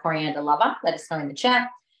if you're a coriander lover. Let us know in the chat.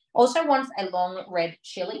 Also wants a long red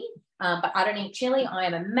chili, but I don't eat chili. I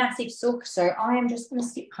am a massive sook, so I am just going to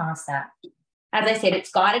skip past that. As I said,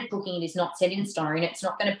 it's guided cooking. It is not set in stone. It's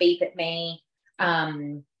not going to beep at me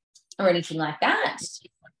or anything like that.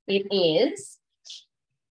 It is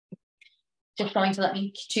just going to let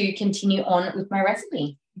me to continue on with my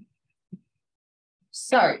recipe.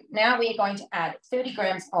 So now we are going to add 30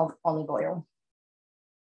 grams of olive oil.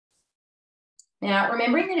 Now,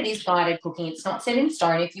 remembering that it is guided cooking, it's not set in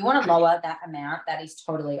stone. If you want to lower that amount, that is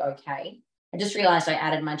totally okay. I just realised I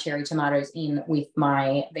added my cherry tomatoes in with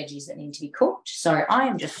my veggies that need to be cooked. So I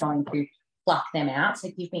am just going to pluck them out. So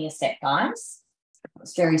give me a sec, guys.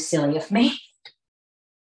 It's very silly of me.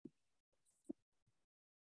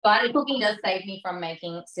 Guided cooking does save me from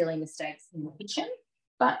making silly mistakes in the kitchen.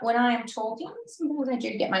 But when I am talking, sometimes I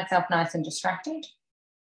do get myself nice and distracted.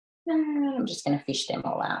 And I'm just going to fish them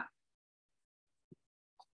all out.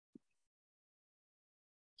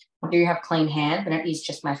 I do have clean hands, but it is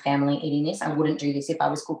just my family eating this. I wouldn't do this if I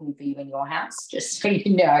was cooking for you in your house, just so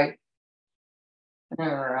you know.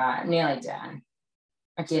 All right, nearly done.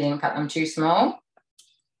 I didn't cut them too small.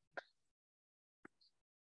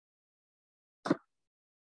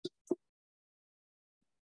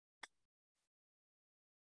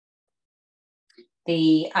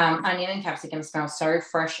 The onion and capsicum smell so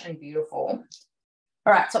fresh and beautiful.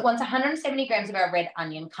 All right, so it wants 170 grams of our red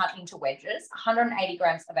onion cut into wedges, 180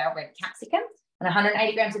 grams of our red capsicum, and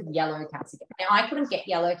 180 grams of yellow capsicum. Now, I couldn't get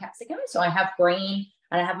yellow capsicum, so I have green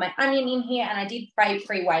And I have my onion in here, and I did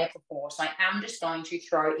pre-weigh it before. So I am just going to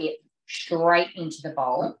throw it straight into the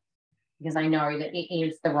bowl because I know that it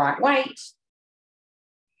is the right weight.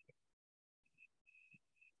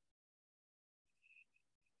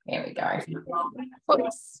 There we go.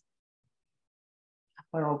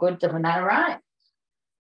 We're all good. Doesn't matter, right?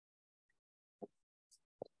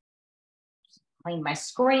 Clean my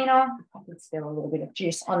screen off. There's still a little bit of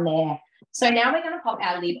juice on there. So now we're going to pop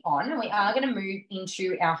our lid on, and we are going to move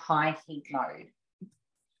into our high heat mode.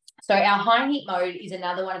 So our high heat mode is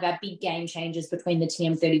another one of our big game changers between the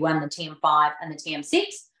TM31, the TM5, and the TM6.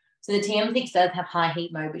 So the TM6 does have high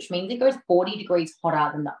heat mode, which means it goes 40 degrees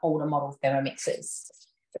hotter than the older model Thermomixes.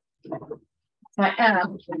 So I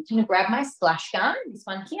am going to grab my splash gun, this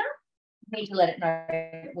one here. I need to let it know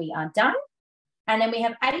that we are done. And then we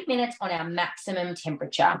have 8 minutes on our maximum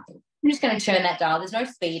temperature. I'm just going to turn that dial. There's no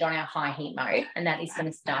speed on our high heat mode, and that is going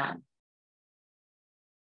to start.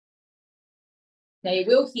 Now you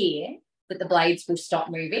will hear that the blades will stop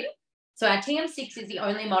moving. So our TM6 is the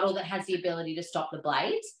only model that has the ability to stop the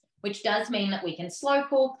blades, which does mean that we can slow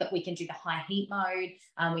cook, that we can do the high heat mode,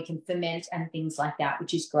 we can ferment and things like that,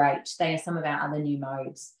 which is great. They are some of our other new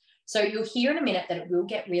modes. So you'll hear in a minute that it will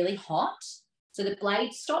get really hot. So the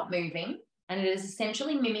blades stop moving, and it is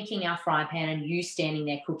essentially mimicking our fry pan and you standing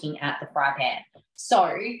there cooking at the fry pan.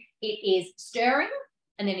 So it is stirring,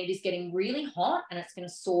 and then it is getting really hot, and it's going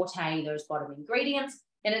to saute those bottom ingredients.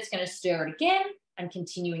 Then it's going to stir it again and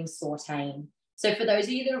continuing sauteing. So for those of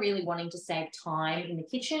you that are really wanting to save time in the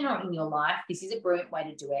kitchen or in your life, this is a brilliant way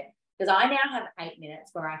to do it, because I now have 8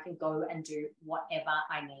 minutes where I can go and do whatever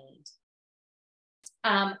I need.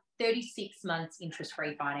 36 months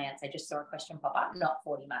interest-free finance. I just saw a question pop up. Not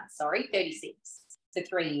 40 months, sorry, 36. So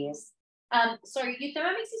 3 years. So your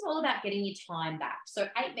Thermomix is all about getting your time back. So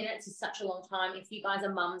 8 minutes is such a long time. If you guys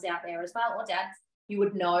are mums out there as well, or dads, you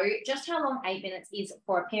would know just how long 8 minutes is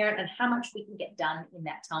for a parent and how much we can get done in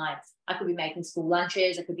that time. I could be making school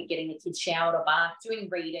lunches. I could be getting the kids showered or bathed, doing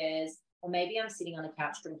readers, or maybe I'm sitting on the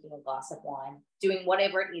couch drinking a glass of wine, doing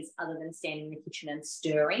whatever it is other than standing in the kitchen and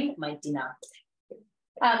stirring my dinner.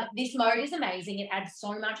 This mode is amazing. It adds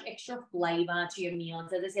so much extra flavour to your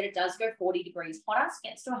meals. As I said, it does go 40 degrees hotter. So it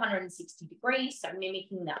gets to 160 degrees, so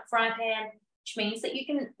mimicking that fry pan, which means that you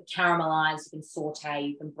can caramelise, you can saute,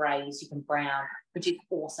 you can braise, you can brown, which is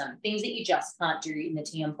awesome. Things that you just can't do in the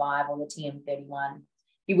TM5 or the TM31.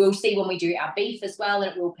 You will see when we do our beef as well,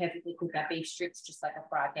 that it will perfectly cook our beef strips just like a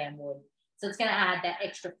fry pan would. So it's going to add that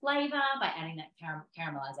extra flavour by adding that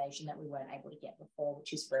caramelisation that we weren't able to get before,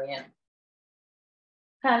 which is brilliant.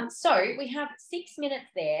 So we have 6 minutes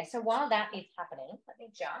there. So while that is happening, let me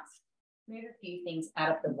just move a few things out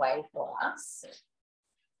of the way for us.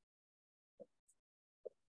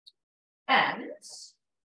 And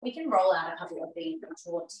we can roll out a couple of these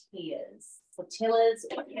tortillas,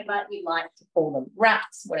 whatever you like to call them,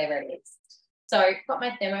 wraps, whatever it is. So I've got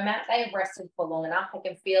my thermomat. They have rested for long enough. I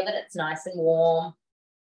can feel that it's nice and warm.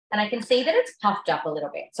 And I can see that it's puffed up a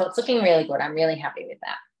little bit. So it's looking really good. I'm really happy with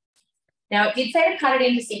that. Now, it did say to cut it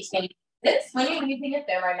into 16 pieces. When you're using a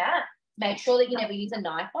thermomat, make sure that you never use a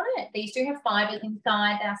knife on it. These do have fibres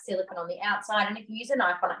inside, they are silicone on the outside, and if you use a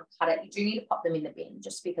knife on it and cut it, you do need to pop them in the bin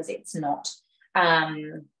just because it's not,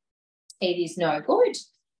 it is no good.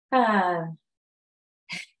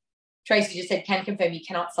 Tracy just said, can confirm you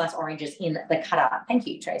cannot slice oranges in the cutter. Thank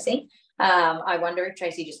you, Tracy. I wonder if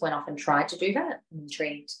Tracy just went off and tried to do that. I'm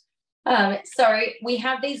intrigued. So we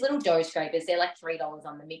have these little dough scrapers. They're like $3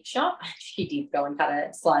 on the mix shop. She did go and cut a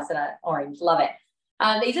slice of an orange. Love it.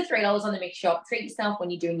 These are $3 on the mix shop. Treat yourself when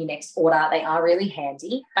you're doing your next order. They are really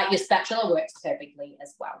handy, but your spatula works perfectly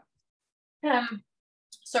as well.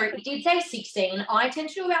 So it did say 16. I tend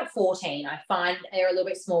to do about 14. I find they're a little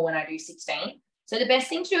bit small when I do 16. So the best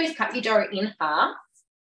thing to do is cut your dough in half.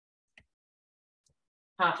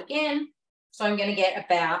 Half again. So I'm going to get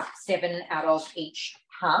about 7 out of each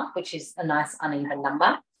half, which is a nice uneven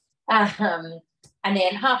number. And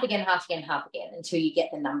then half again, half again, half again, until you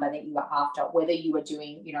get the number that you are after, whether you are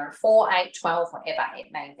doing, 4, 8, 12, whatever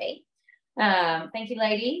it may be. Thank you,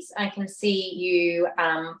 ladies. I can see you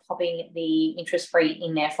popping the interest-free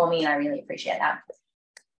in there for me, and I really appreciate that.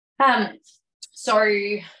 So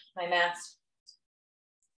my maths.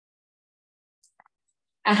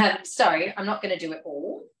 So I'm not going to do it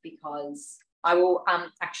all because I will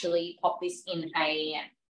actually pop this in a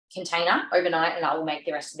container overnight, and I will make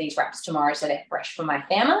the rest of these wraps tomorrow so they're fresh for my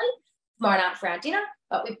family tomorrow night for our dinner.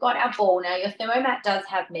 But we've got our ball now. Your thermomat does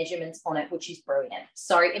have measurements on it, which is brilliant.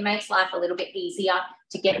 So it makes life a little bit easier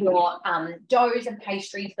to get your doughs and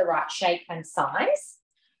pastries the right shape and size.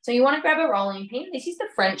 So you want to grab a rolling pin. This is the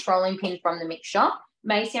French rolling pin from the mix shop.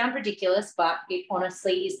 may sound ridiculous, but it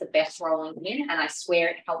honestly is the best rolling pin, and I swear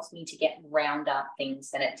it helps me to get rounder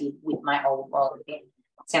things than it did with my old rolling pin.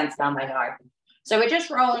 Sounds dumb, I know. So we're just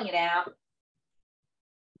rolling it out.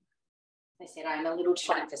 As I said, I'm a little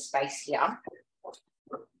tight for space here.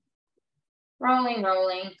 Rolling.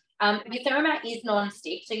 Your thermomat is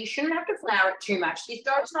non-stick, so you shouldn't have to flour it too much. This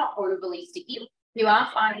dough's not overly sticky. If you are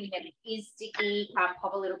finding that it is sticky,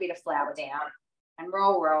 pop a little bit of flour down and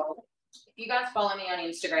roll. If you guys follow me on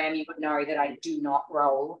Instagram, you would know that I do not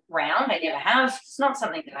roll round. I never have. It's not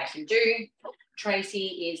something that I can do.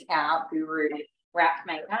 Tracy is our guru wrap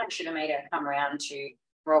maker. I should have made her come around to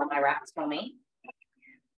roll my wraps for me.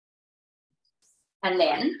 And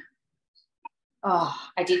then,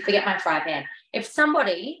 I did forget my fry pan. If some of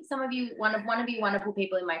you, one of you wonderful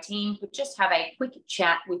people in my team could just have a quick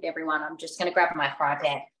chat with everyone, I'm just going to grab my fry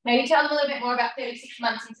pan. Maybe tell them a little bit more about 36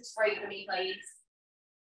 months since it's free for me, please.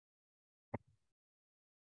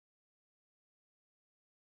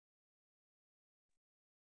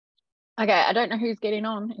 Okay, I don't know who's getting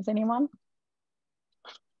on. Is anyone?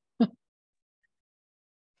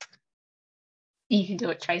 You can do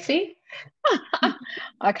it, Tracy.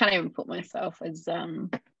 I can't even put myself as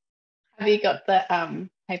Have you got the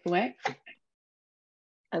paperwork?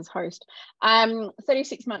 As host.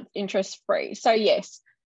 36 months interest free. So yes,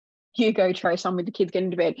 you go, Trace. I'm with the kids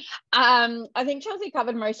getting to bed. I think Chelsea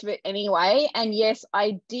covered most of it anyway. And yes,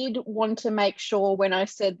 I did want to make sure when I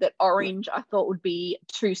said that orange I thought would be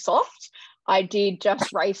too soft, I did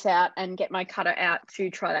just race out and get my cutter out to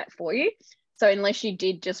try that for you. So unless you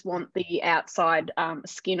did just want the outside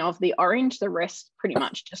skin of the orange, the rest pretty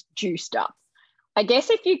much just juiced up. I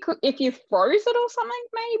guess if you froze it or something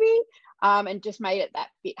maybe, and just made it that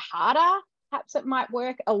bit harder, perhaps it might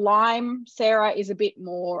work. A lime, Sarah, is a bit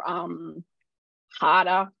more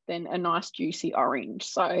harder than a nice juicy orange.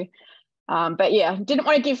 So, but yeah, didn't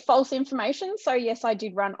want to give false information. So yes, I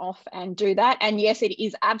did run off and do that. And yes, it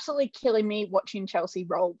is absolutely killing me watching Chelsea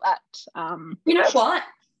roll that. You know what?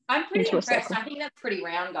 I'm pretty impressed. I think that's pretty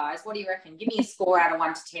round, guys. What do you reckon? Give me a score out of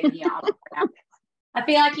 1 to 10 here. I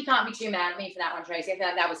feel like you can't be too mad at me for that one, Tracy. I feel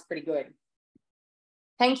like that was pretty good.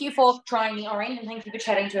 Thank you for trying the orange, and thank you for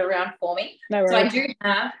chatting to around for me. No worries. So I do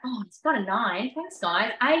have, it's got a 9. Thanks,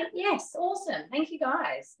 guys. 8, yes, awesome. Thank you,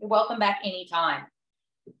 guys. You're welcome back anytime.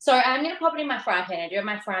 So I'm going to pop it in my fry pan. I do have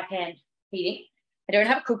my fry pan heating. I don't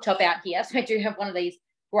have a cooktop out here, so I do have one of these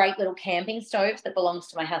great little camping stoves that belongs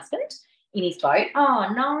to my husband in his boat.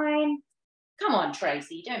 9. Come on,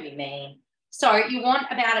 Tracy, don't be mean. So you want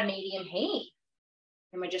about a medium heat.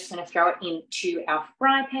 And we're just going to throw it into our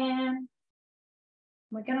fry pan.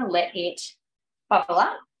 We're going to let it bubble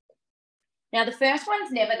up. Now, the first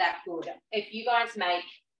one's never that good. If you guys make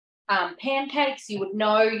pancakes, you would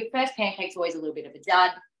know your first pancake's always a little bit of a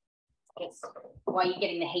dud. It's while you're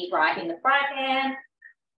getting the heat right in the fry pan.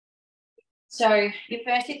 So your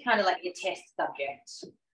first is kind of like your test subject.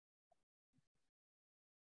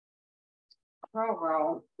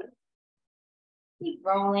 Roll. Keep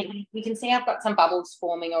rolling. You can see I've got some bubbles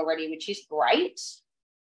forming already, which is great.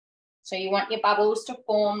 So you want your bubbles to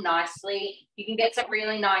form nicely. You can get some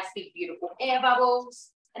really nice, big, beautiful air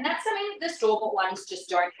bubbles. And that's something the store-bought ones just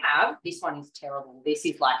don't have. This one is terrible. This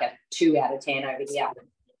is like a 2 out of 10 over here.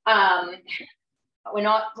 We're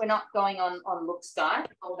not going on looks, guys.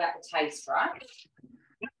 It's all about the taste, right?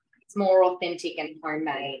 It's more authentic and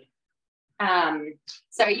homemade.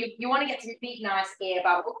 So you want to get some big, nice air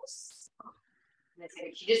bubbles.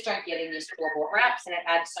 You just don't get in your store-bought wraps, and it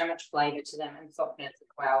adds so much flavour to them and softness as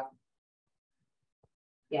well.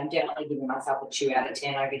 Yeah, I'm definitely giving myself a 2 out of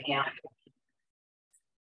 10 over here.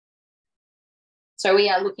 So we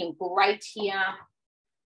are looking great here.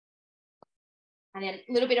 And then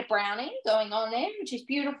a little bit of browning going on there, which is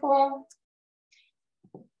beautiful.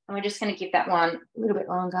 And we're just going to give that one a little bit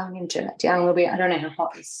longer. I'm going to turn that down a little bit. I don't know how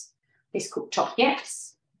hot this cooktop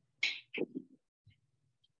gets.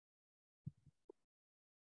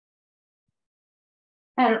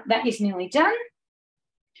 And that is nearly done.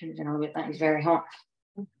 Turn it down a little bit. That is very hot.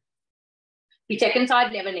 Your second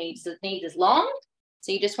side never needs as long.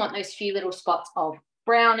 So you just want those few little spots of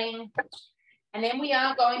browning. And then we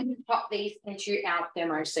are going to pop these into our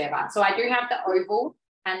thermo server. So I do have the oval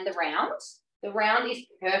and the round. The round is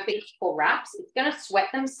perfect for wraps. It's going to sweat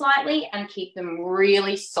them slightly and keep them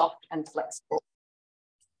really soft and flexible,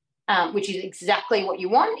 which is exactly what you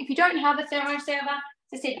want. If you don't have a thermo server,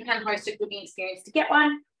 as I said, you can host a cooking experience to get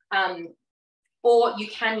one, or you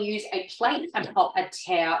can use a plate and pop a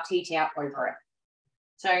tea towel over it.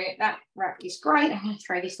 So that wrap is great. I'm going to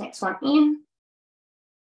throw this next one in.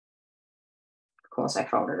 Of course, I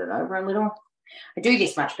folded it over a little. I do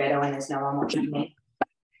this much better when there's no one watching me.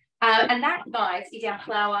 And that, guys, is our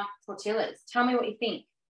flour tortillas. Tell me what you think.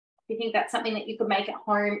 Do you think that's something that you could make at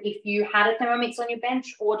home if you had a Thermomix on your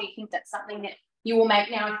bench, or do you think that's something that you will make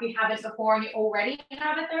now if you haven't before and you already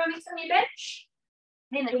have a Thermomix on your bench?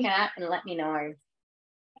 Put in the chat and let me know.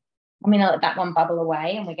 I'm going to let that one bubble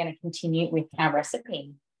away and we're going to continue with our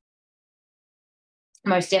recipe.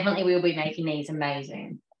 Most definitely we'll be making these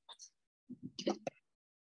amazing.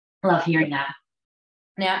 Love hearing that.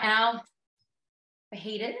 Now our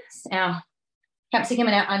fajitas, our capsicum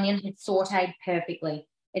and our onion, it's sauteed perfectly.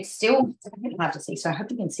 It's still a bit hard to see, so I hope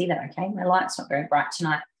you can see that, okay? My light's not very bright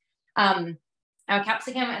tonight. Our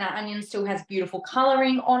capsicum and our onion still has beautiful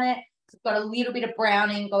colouring on it. It's got a little bit of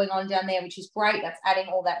browning going on down there, which is great. That's adding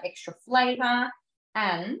all that extra flavour,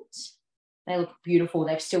 and they look beautiful.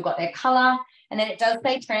 They've still got their colour, and then it does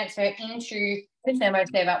say transfer into the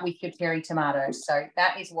thermosaver with your cherry tomatoes. So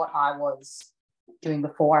that is what I was doing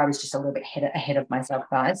before. I was just a little bit ahead of myself,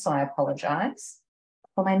 guys, so I apologise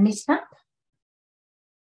for my mishap.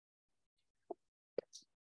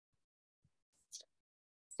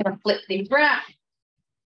 Going to flip these right.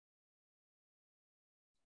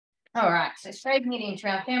 All right, so scraping it into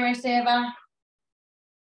our thermosaver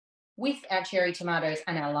with our cherry tomatoes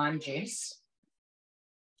and our lime juice.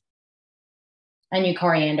 And your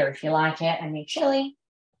coriander if you like it, and your chilli.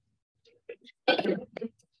 So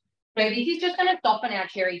this is just going to soften our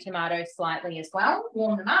cherry tomatoes slightly as well,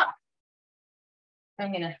 warm them up.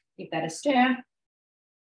 I'm going to give that a stir.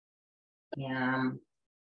 Yum.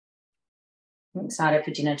 I'm excited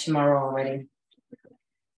for dinner tomorrow already.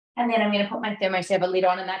 And then I'm going to put my thermosaver lid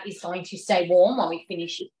on, and that is going to stay warm while we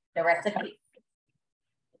finish the recipe.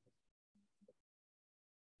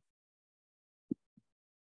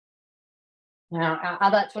 Now, our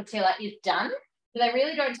other tortilla is done. So they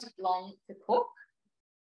really don't take long to cook.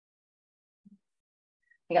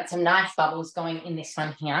 We got some nice bubbles going in this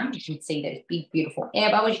one here. You can see those big, beautiful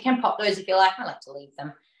air bubbles. You can pop those if you like. I like to leave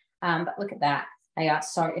them. But look at that. They are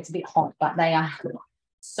so, it's a bit hot, but they are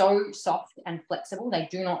so soft and flexible. They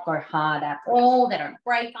do not go hard at all. They don't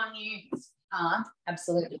break on you.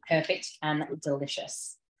 Absolutely perfect and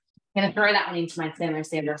delicious. I'm going to throw that one into my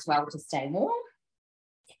thermosaver as well to stay warm.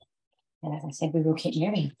 And as I said, we will keep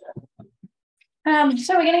moving.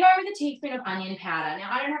 So we're going to go with a teaspoon of onion powder.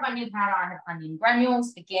 Now, I don't have onion powder. I have onion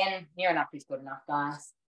granules. Again, near enough is good enough,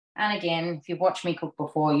 guys. And again, if you've watched me cook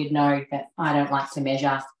before, you'd know that I don't like to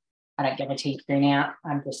measure. I don't get a teaspoon out.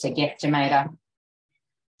 I'm just a guesstimator.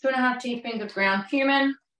 2.5 teaspoons of ground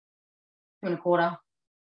cumin. 2.25.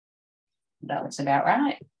 That looks about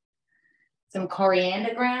right. Some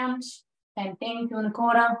coriander ground. Same thing,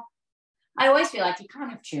 2.25. I always feel like you can't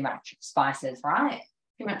have too much spices, right?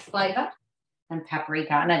 Too much flavour. And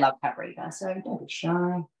paprika. And I love paprika, so don't be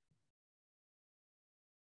shy.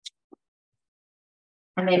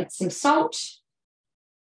 And then some salt.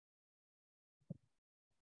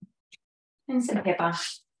 And some pepper.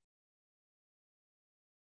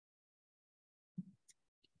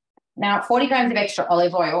 Now, 40 grams of extra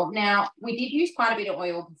olive oil. Now, we did use quite a bit of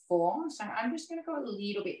oil before, so I'm just going to go a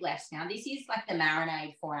little bit less now. This is like the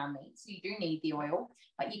marinade for our meat, so you do need the oil,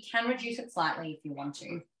 but you can reduce it slightly if you want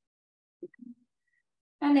to.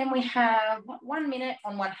 And then we have 1 minute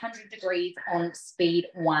on 100 degrees on speed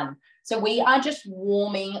 1. So we are just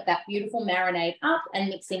warming that beautiful marinade up and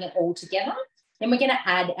mixing it all together. Then we're going to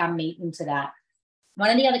add our meat into that. One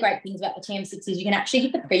of the other great things about the TM6 is you can actually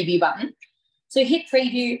hit the preview button. So hit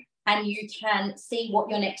preview and you can see what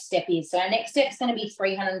your next step is. So our next step is going to be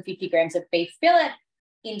 350 grams of beef fillet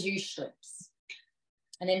into strips.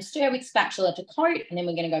 And then stir with spatula to coat, and then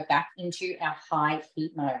we're going to go back into our high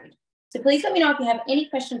heat mode. So please let me know if you have any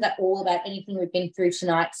questions at all about anything we've been through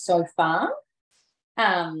tonight so far.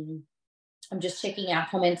 I'm just checking our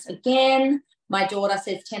comments again. My daughter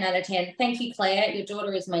says 10 out of 10. Thank you, Claire. Your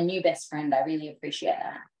daughter is my new best friend. I really appreciate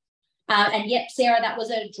that. And yep, Sarah, that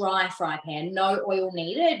was a dry fry pan. No oil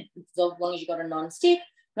needed, as long as you got a non-stick.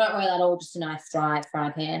 Not oil at all, just a nice dry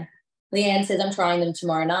fry pan. Leanne says, I'm trying them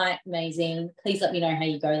tomorrow night. Amazing. Please let me know how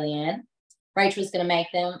you go, Leanne. Rachel's going to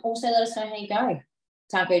make them. Also, let us know how you go.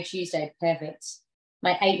 Taco Tuesday, perfect.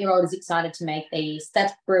 My 8-year-old is excited to make these.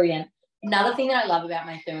 That's brilliant. Another thing that I love about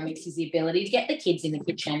my Thermomix is the ability to get the kids in the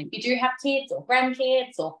kitchen. If you do have kids or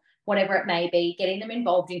grandkids or whatever it may be, getting them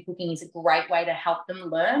involved in cooking is a great way to help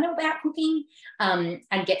them learn about cooking and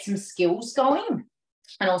get some skills going,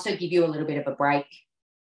 and also give you a little bit of a break.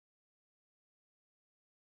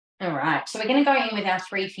 All right, so we're going to go in with our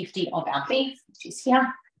 350 of our beef, which is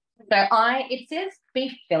here. So it says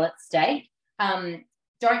beef fillet steak.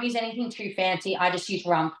 Don't use anything too fancy. I just use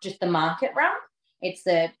rump, just the market rump. It's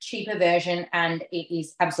the cheaper version, and it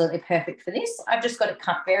is absolutely perfect for this. I've just got it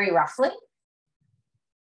cut very roughly.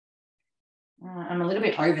 I'm a little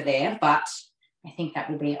bit over there, but I think that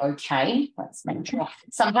will be okay. Let's make sure.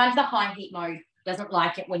 Sometimes the high heat mode doesn't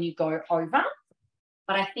like it when you go over,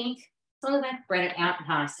 but I think as long as I spread it out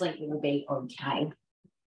nicely, it will be okay.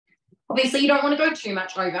 Obviously, you don't want to go too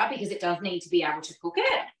much over because it does need to be able to cook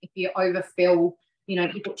it. If you overfill, you know,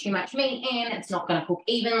 if you put too much meat in, it's not going to cook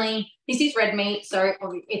evenly. This is red meat, so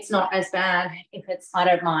it's not as bad if it's, I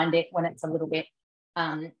don't mind it when it's a little bit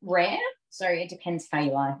rare. So it depends how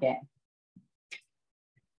you like it.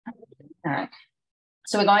 All right.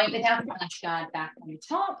 So we're going with our flash guard back on the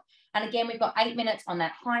top. And again, we've got 8 minutes on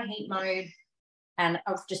that high heat mode. And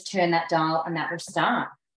I'll just turn that dial and that will start.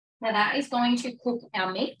 Now that is going to cook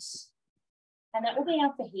our meat. And that will be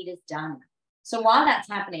our fajitas done. So while that's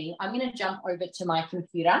happening, I'm going to jump over to my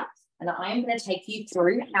computer and I'm going to take you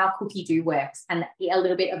through how Cookie Dough works and a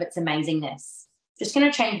little bit of its amazingness. Just going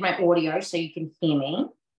to change my audio so you can hear me.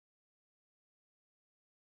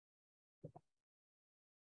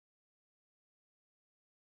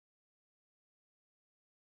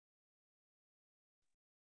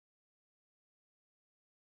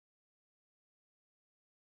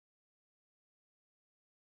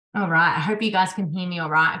 All right, I hope you guys can hear me all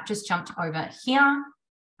right. I've just jumped over here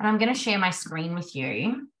and I'm going to share my screen with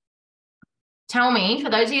you. Tell me, for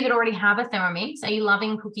those of you that already have a Thermomix, are you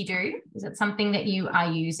loving Cookie Dough? Is it something that you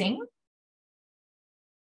are using?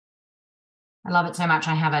 I love it so much.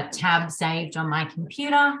 I have a tab saved on my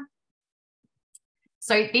computer.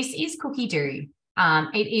 So this is Cookie Dough.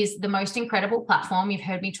 It is the most incredible platform. You've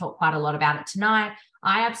heard me talk quite a lot about it tonight.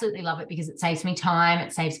 I absolutely love it because it saves me time.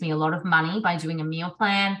 It saves me a lot of money by doing a meal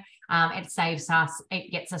plan. It saves us,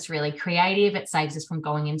 it gets us really creative. It saves us from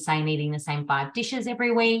going insane eating the same 5 dishes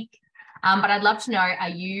every week. But I'd love to know, are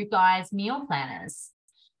you guys meal planners?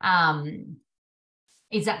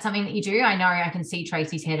 Is that something that you do? I know I can see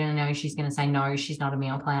Tracy's head and I know she's going to say, no, she's not a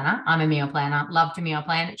meal planner. I'm a meal planner. Love to meal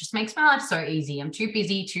plan. It just makes my life so easy. I'm too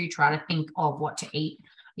busy to try to think of what to eat,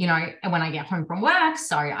 you know, and when I get home from work.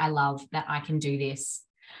 So I love that I can do this.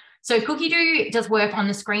 So Cookie Dough does work on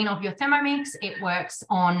the screen of your Thermomix. It works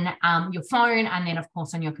on your phone and then, of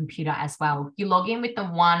course, on your computer as well. You log in with the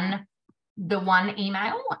one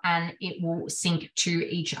email and it will sync to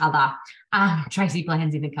each other. Tracy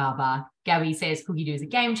plans in the car park. Gabby says Cookie Dough is a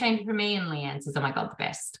game changer for me, and Leanne says, oh my God, the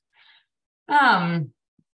best.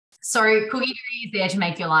 So Cookie Dough is there to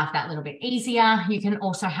make your life that little bit easier. You can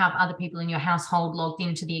also have other people in your household logged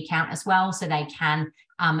into the account as well, so they can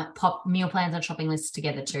pop meal plans and shopping lists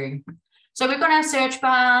together too. So we've got our search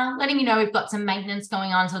bar letting you know we've got some maintenance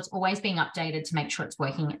going on. So it's always being updated to make sure it's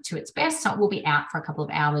working to its best. So it will be out for a couple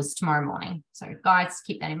of hours tomorrow morning. So guys,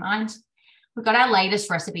 keep that in mind. We've got our latest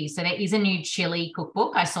recipe. So there is a new chili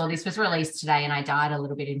cookbook. I saw this was released today and I died a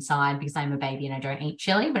little bit inside because I'm a baby and I don't eat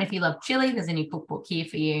chili. But if you love chili, there's a new cookbook here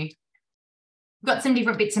for you. We've got some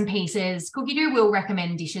different bits and pieces. Cookie Dough will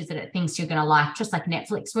recommend dishes that it thinks you're going to like, just like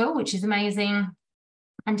Netflix will, which is amazing.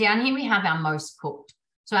 And down here we have our most cooked.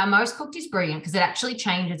 So our most cooked is brilliant because it actually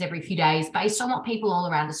changes every few days based on what people all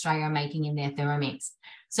around Australia are making in their Thermomix.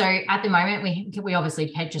 So at the moment, we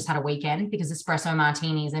obviously just had a weekend because espresso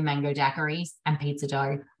martinis and mango daiquiris and pizza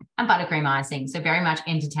dough and buttercream icing. So very much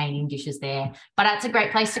entertaining dishes there. But that's a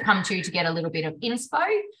great place to come to get a little bit of inspo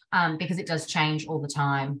because it does change all the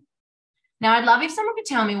time. Now, I'd love if someone could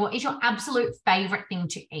tell me what is your absolute favorite thing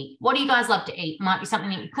to eat. What do you guys love to eat? It might be something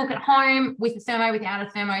that you cook at home with a thermo, without a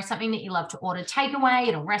thermo, something that you love to order takeaway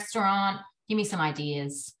at a restaurant. Give me some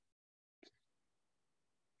ideas.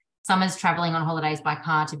 Summer's traveling on holidays by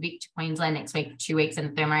car to Vic to Queensland next week for 2 weeks, and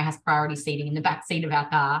the thermo has priority seating in the back seat of our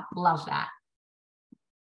car. Love that.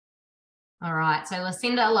 All right, so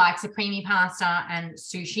Lucinda likes a creamy pasta and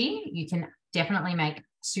sushi. You can definitely make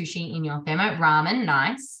sushi in your thermo. Ramen,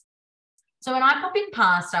 nice. So when I pop in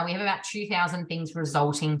pasta, we have about 2,000 things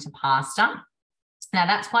resulting to pasta. Now,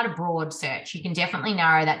 that's quite a broad search. You can definitely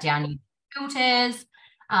narrow that down using filters,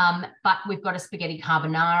 but we've got a spaghetti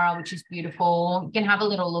carbonara, which is beautiful. You can have a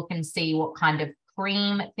little look and see what kind of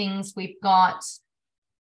cream things we've got.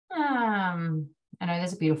 I know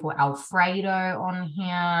there's a beautiful Alfredo on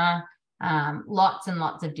here. Lots and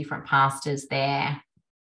lots of different pastas there.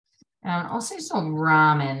 Also saw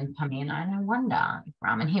ramen come in. I wonder if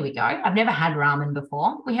ramen, here we go. I've never had ramen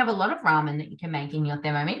before. We have a lot of ramen that you can make in your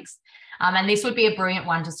Thermomix. And this would be a brilliant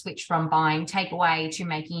one to switch from buying takeaway to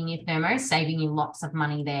making in your thermo, saving you lots of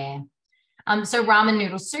money there. So ramen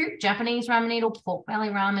noodle soup, Japanese ramen noodle, pork belly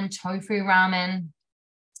ramen, tofu ramen.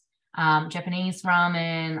 Japanese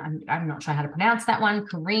ramen. I'm not sure how to pronounce that one.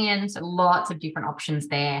 Korean. So lots of different options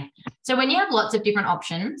there. So when you have lots of different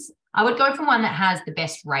options, I would go for one that has the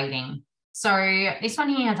best rating. So this one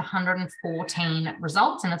here has 114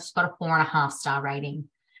 results and it's got a 4.5-star rating.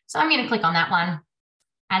 So I'm going to click on that one.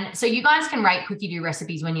 And so you guys can rate Cookie Do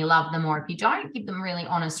recipes when you love them, or if you don't, give them really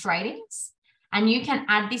honest ratings. And you can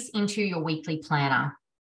add this into your weekly planner.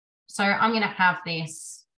 So I'm going to have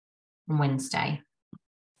this on Wednesday.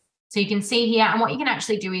 So you can see here, and what you can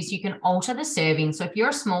actually do is you can alter the serving. So if you're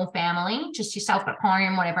a small family, just yourself at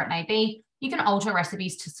home, whatever it may be, you can alter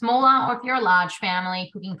recipes to smaller, or if you're a large family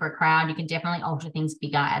cooking for a crowd, you can definitely alter things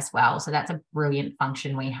bigger as well. So that's a brilliant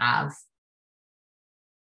function we have.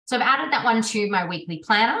 So I've added that one to my weekly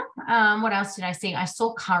planner. What else did I see? I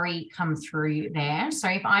saw curry come through there. So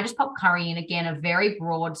if I just pop curry in, again, a very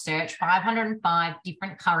broad search, 505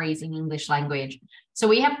 different curries in English language. So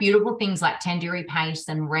we have beautiful things like tandoori paste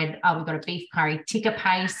and we've got a beef curry tikka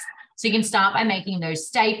paste. So you can start by making those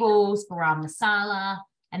staples, garam masala,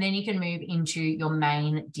 and then you can move into your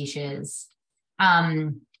main dishes.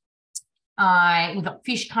 We've got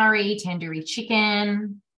fish curry, tandoori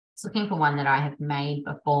chicken. Looking for one that I have made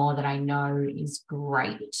before that I know is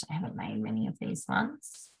great. I haven't made many of these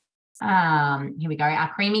ones. Here we go.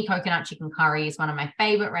 Our creamy coconut chicken curry is one of my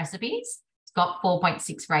favorite recipes. It's got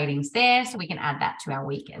 4.6 ratings there, so we can add that to our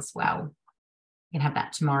week as well. You can have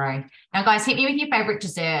that tomorrow. Now, guys, hit me with your favorite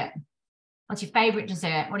dessert. What's your favorite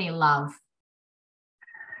dessert? What do you love?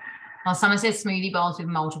 Well, someone says smoothie bowls with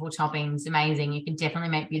multiple toppings. Amazing. You can definitely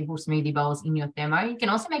make beautiful smoothie bowls in your thermo. You can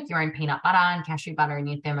also make your own peanut butter and cashew butter in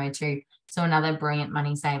your thermo too. So another brilliant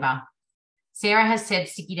money saver. Sarah has said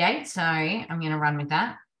sticky date, so I'm going to run with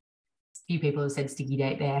that. A few people have said sticky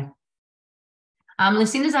date there.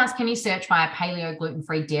 Lucinda's asked, can you search via paleo,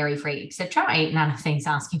 gluten-free, dairy-free, etc.? I ate none of these,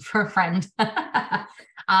 asking for a friend.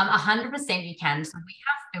 100% you can. So we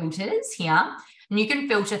have filters here. And you can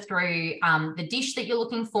filter through the dish that you're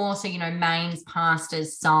looking for. So, mains,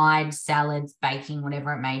 pastas, sides, salads, baking,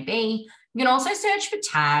 whatever it may be. You can also search for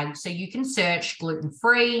tags. So you can search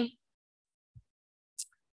gluten-free.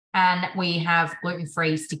 And we have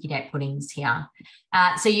gluten-free sticky date puddings here.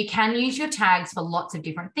 So you can use your tags for lots of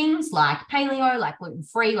different things like paleo, like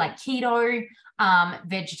gluten-free, like keto,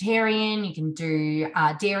 vegetarian. You can do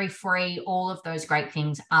dairy-free. All of those great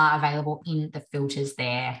things are available in the filters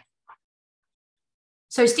there.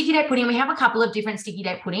 So sticky date pudding, we have a couple of different sticky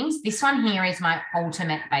date puddings. This one here is my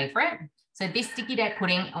ultimate favorite. So this sticky date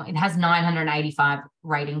pudding, it has 985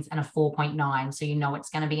 ratings and a 4.9. So you know it's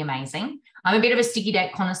going to be amazing. I'm a bit of a sticky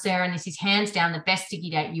date connoisseur, and this is hands down the best sticky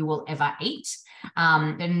date you will ever eat.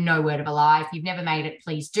 There's no word of a lie. If you've never made it,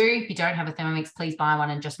 please do. If you don't have a Thermomix, please buy one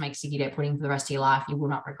and just make sticky date pudding for the rest of your life. You will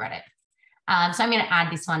not regret it. So I'm going to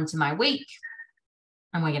add this one to my week,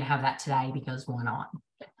 and we're going to have that today because why not?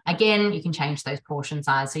 Again, you can change those portion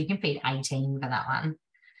size, so you can feed 18 for that one.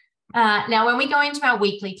 Now, when we go into our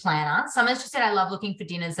weekly planner, Summer's just said, I love looking for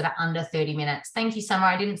dinners that are under 30 minutes. Thank you, Summer.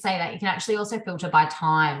 I didn't say that. You can actually also filter by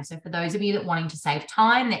time. So for those of you that are wanting to save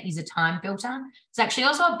time, there is a time filter. It's actually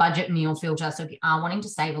also a budget meal filter. So if you are wanting to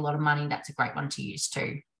save a lot of money, that's a great one to use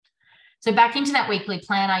too. So back into that weekly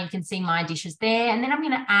planner, you can see my dishes there. And then I'm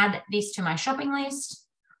going to add this to my shopping list.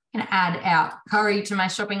 I'm going to add our curry to my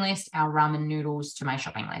shopping list, our ramen noodles to my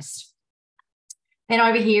shopping list. Then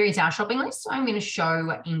over here is our shopping list. So I'm going to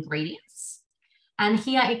show ingredients. And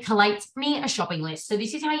here it collates me a shopping list. So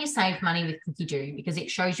this is how you save money with Cookie Do, because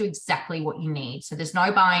it shows you exactly what you need. So there's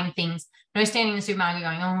no buying things, no standing in the supermarket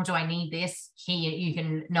going, oh, do I need this? Here you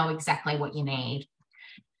can know exactly what you need.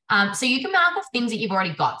 So you can mark off things that you've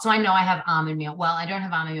already got. So I know I have almond meal. Well, I don't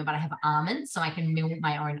have almond meal, but I have almonds. So I can mill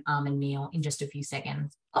my own almond meal in just a few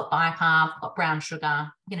seconds. Got bicarb, got brown sugar.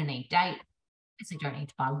 I'm going to need date. So you don't need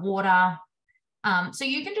to buy water. So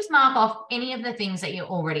you can just mark off any of the things that you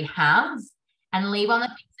already have and leave on the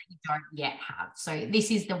things that you don't yet have. So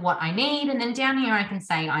this is what I need. And then down here, I can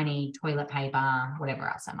say I need toilet paper, whatever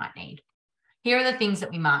else I might need. Here are the things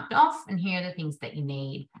that we marked off, and here are the things that you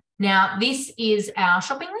need. Now, this is our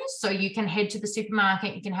shopping list. So you can head to the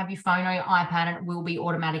supermarket, you can have your phone or your iPad, and it will be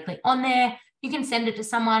automatically on there. You can send it to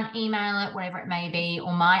someone, email it, whatever it may be,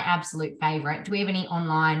 or my absolute favorite. Do we have any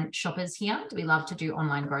online shoppers here? Do we love to do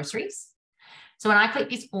online groceries? So when I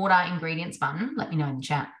click this order ingredients button, let me know in the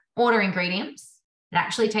chat, order ingredients, it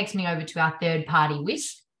actually takes me over to our third-party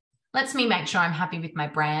wish. Lets me make sure I'm happy with my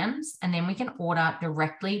brands, and then we can order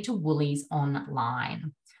directly to Woolies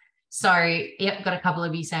online. So yep, got a couple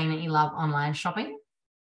of you saying that you love online shopping.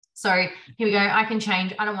 So here we go. I can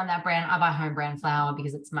change. I don't want that brand. I buy home brand flour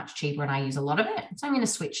because it's much cheaper and I use a lot of it. So I'm going to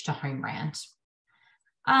switch to home brand.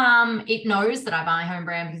 It knows that I buy home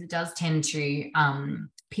brand because it does tend to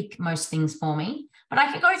pick most things for me. But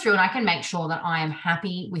I can go through and I can make sure that I am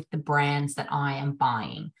happy with the brands that I am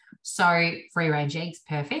buying. So free range eggs,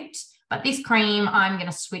 perfect. But this cream, I'm going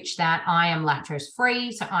to switch that. I am lactose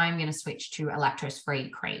free, so I'm going to switch to a lactose free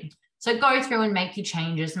cream. So go through and make your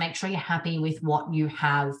changes. Make sure you're happy with what you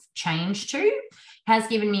have changed to. Has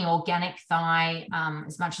given me organic thigh.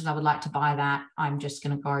 As much as I would like to buy that, I'm just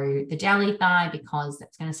going to go the deli thigh because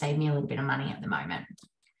that's going to save me a little bit of money at the moment.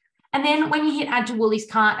 And then when you hit add to Woolies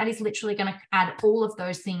cart, that is literally going to add all of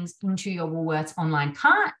those things into your Woolworths online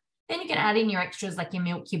cart. Then you can add in your extras like your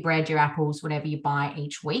milk, your bread, your apples, whatever you buy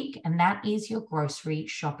each week. And that is your grocery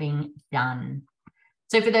shopping done.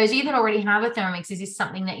 So for those of you that already have a Thermomix, is this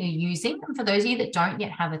something that you're using? And for those of you that don't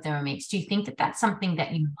yet have a Thermomix, do you think that that's something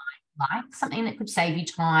that you might like, something that could save you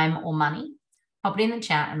time or money? Pop it in the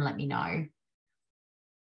chat and let me know.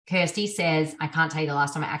 Kirsty says, I can't tell you the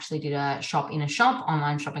last time I actually did a shop in a shop,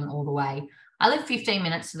 online shopping all the way. I live 15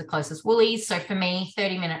 minutes to the closest Woolies. So for me,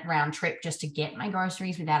 30-minute round trip just to get my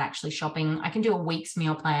groceries without actually shopping. I can do a week's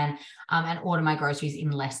meal plan and order my groceries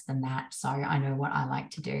in less than that. So I know what I like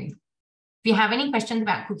to do. If you have any questions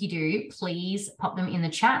about Cookie Doo, please pop them in the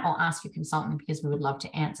chat or ask your consultant because we would love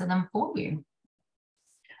to answer them for you.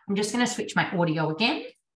 I'm just going to switch my audio again.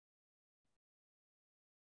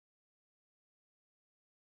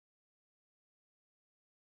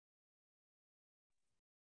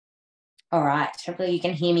 All right, hopefully you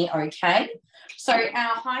can hear me okay. So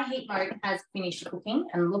our high heat mode has finished cooking,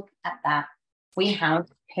 and look at that. We have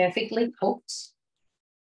perfectly cooked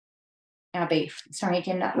our beef. Sorry,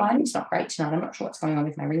 again, that light is not great tonight. I'm not sure what's going on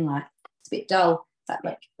with my ring light. It's a bit dull, but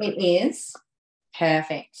look, it is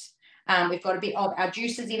perfect. We've got a bit of our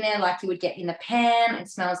juices in there like you would get in the pan. It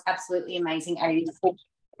smells absolutely amazing. It is cooked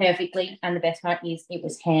perfectly, and the best part is it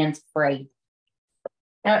was hands-free.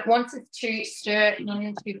 Now it wants us to stir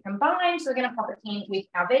in to combine, so we're going to pop it in with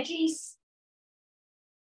our veggies.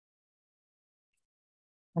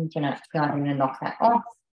 I'm going to knock that off.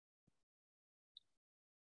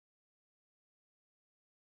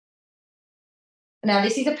 Now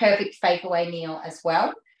this is a perfect fake away meal as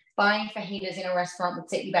well. Buying fajitas in a restaurant would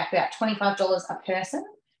set you back about $25 a person.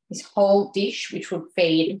 This whole dish, which would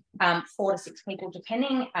feed 4 to 6 people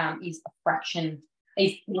depending, is a fraction.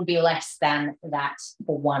 It will be less than that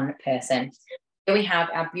for one person. Here we have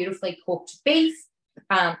our beautifully cooked beef.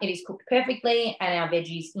 It is cooked perfectly and our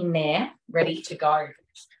veggies in there ready to go.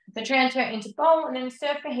 So transfer into bowl and then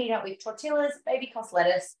serve fajita with tortillas, baby cos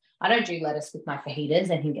lettuce. I don't do lettuce with my fajitas.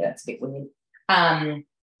 I think that's a bit weird.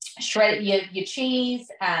 Shred your cheese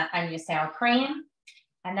and your sour cream.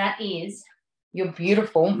 And that is your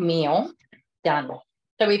beautiful meal done.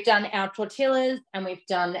 So we've done our tortillas and we've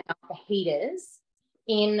done our fajitas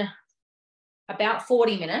in about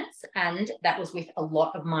 40 minutes, and that was with a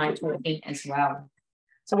lot of my talking as well.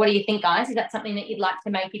 So what do you think, guys? Is that something that you'd like to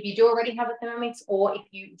make if you do already have a Thermomix, or if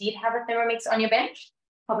you did have a Thermomix on your bench?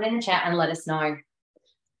 Pop it in the chat and let us know.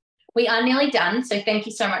 We are nearly done, so thank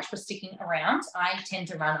you so much for sticking around. I tend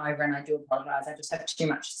to run over and I do apologise. I just have too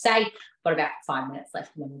much to say. Got about 5 minutes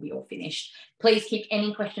left and then we'll be all finished. Please keep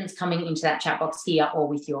any questions coming into that chat box here or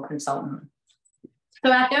with your consultant.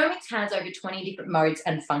 So our Thermomix has over 20 different modes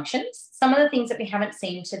and functions. Some of the things that we haven't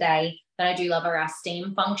seen today that I do love are our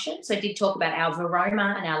steam function. So I did talk about our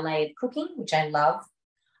varoma and our layered cooking, which I love.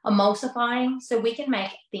 Emulsifying, so we can make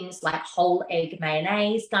things like whole egg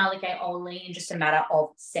mayonnaise, garlic aioli in just a matter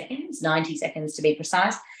of seconds, 90 seconds to be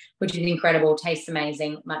precise, which is incredible, tastes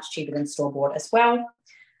amazing, much cheaper than store-bought as well.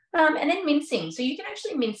 And then mincing, so you can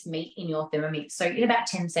actually mince meat in your Thermomix. So in about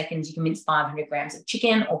 10 seconds, you can mince 500 grams of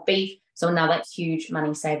chicken or beef, so another huge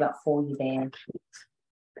money saver for you there.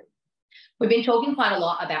 We've been talking quite a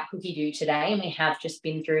lot about Cookie Doo today, and we have just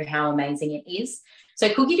been through how amazing it is.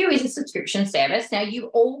 So Cookie Doo is a subscription service. Now, you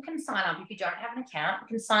all can sign up. If you don't have an account, you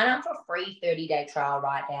can sign up for a free 30-day trial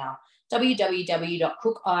right now,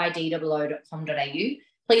 www.cookidoo.com.au.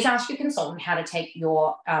 Please ask your consultant how to take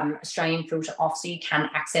your Australian filter off so you can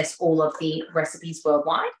access all of the recipes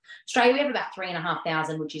worldwide. Australia, we have about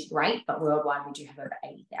 3,500, which is great, but worldwide we do have over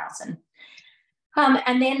 80,000.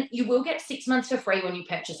 And then you will get 6 months for free when you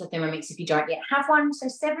purchase a Thermomix if you don't yet have one. So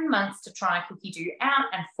 7 months to try Cookie Doo out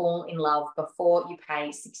and fall in love before you pay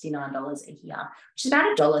 $69 a year, which is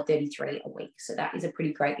about $1.33 a week. So that is a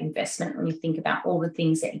pretty great investment when you think about all the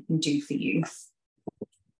things that it can do for you.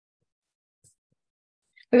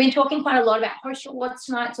 We've been talking quite a lot about host rewards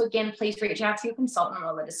tonight. So again, please reach out to your consultant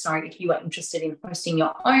or let us know if you are interested in hosting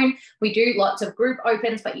your own. We do lots of group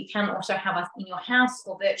opens, but you can also have us in your house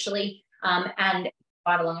or virtually. And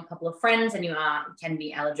invite along a couple of friends, and you can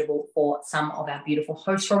be eligible for some of our beautiful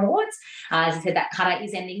host rewards. As I said, that cutter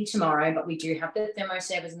is ending tomorrow, but we do have the thermo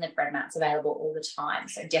servers and the bread mats available all the time.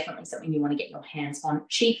 So definitely something you want to get your hands on,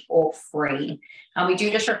 cheap or free. We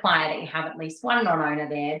do just require that you have at least one non-owner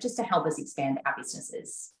there just to help us expand our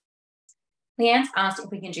businesses. Leanne's asked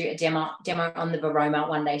if we can do a demo on the Varoma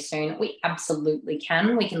one day soon. We absolutely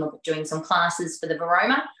can. We can look at doing some classes for the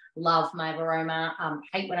Varoma. Love my Varoma.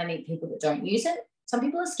 Hate when I meet people that don't use it. Some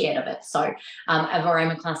people are scared of it. So a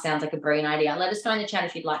Varoma class sounds like a brilliant idea. Let us know in the chat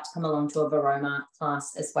if you'd like to come along to a Varoma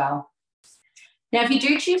class as well. Now, if you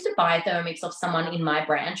do choose to buy a Thermomix off someone in my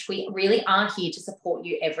branch, we really are here to support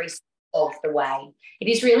you every step of the way. It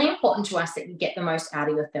is really important to us that you get the most out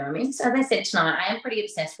of your Thermomix. As I said tonight, I am pretty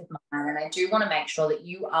obsessed with mine, and I do want to make sure that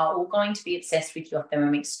you are all going to be obsessed with your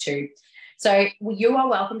Thermomix too. So you are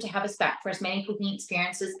welcome to have us back for as many cooking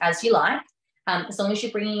experiences as you like. As long as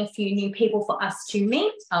you're bringing a few new people for us to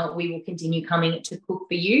meet, we will continue coming to cook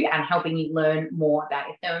for you and helping you learn more about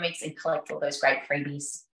your Thermomix and collect all those great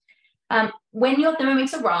freebies. When your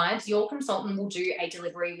Thermomix arrives, your consultant will do a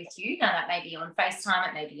delivery with you. Now, that may be on FaceTime,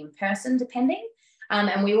 it may be in person, depending.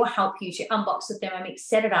 And we will help you to unbox the Thermomix,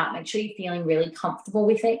 set it up, make sure you're feeling really comfortable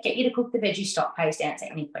with it, get you to cook the veggie stock paste, answer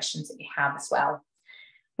any questions that you have as well.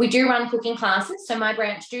 We do run cooking classes. So my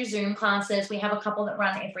branch do Zoom classes. We have a couple that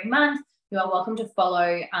run every month. You are welcome to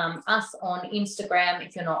follow us on Instagram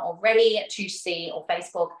if you're not already to see, or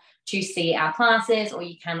Facebook to see our classes, or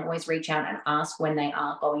you can always reach out and ask when they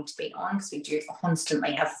are going to be on, because we do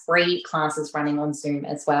constantly have free classes running on Zoom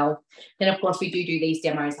as well. Then, of course, we do these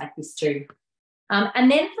demos like this too.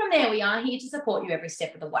 And then from there, we are here to support you every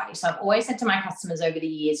step of the way. So I've always said to my customers over the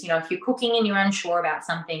years, you know, if you're cooking and you're unsure about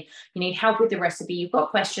something, you need help with the recipe, you've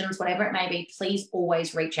got questions, whatever it may be, please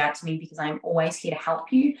always reach out to me, because I'm always here to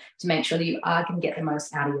help you to make sure that you can get the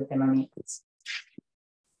most out of your Thermomix.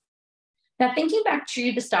 Now, thinking back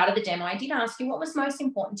to the start of the demo, I did ask you what was most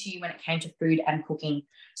important to you when it came to food and cooking.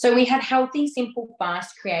 So we had healthy, simple,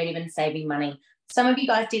 fast, creative, and saving money. Some of you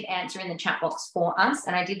guys did answer in the chat box for us,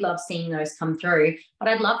 and I did love seeing those come through. But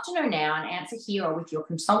I'd love to know now, and answer here or with your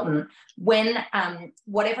consultant, when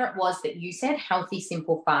whatever it was that you said, healthy,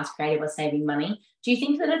 simple, fast, creative, or saving money, do you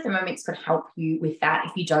think that a Thermomix could help you with that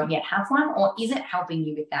if you don't yet have one? Or is it helping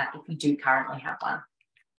you with that if you do currently have one?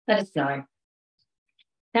 Let us know.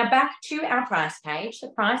 Now, back to our price page. The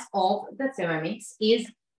price of the Thermomix is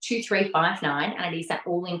 $2,359, and it is that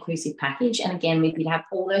all-inclusive package. And again, we could have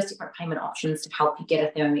all those different payment options to help you get a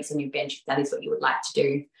Thermomix on your bench if that is what you would like to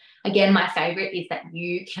do. Again, my favorite is that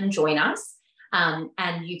you can join us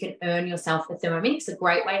and you can earn yourself a Thermomix. A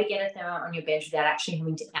great way to get a Thermo on your bench without actually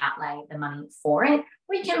having to outlay the money for it.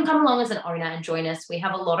 Or you can come along as an owner and join us. We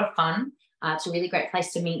have a lot of fun. It's a really great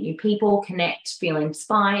place to meet new people, connect, feel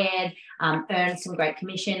inspired, earn some great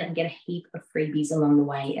commission, and get a heap of freebies along the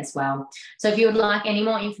way as well. So if you would like any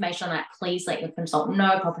more information on that, please let your consultant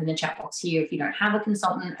know. Pop in the chat box here if you don't have a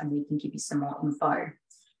consultant, and we can give you some more info.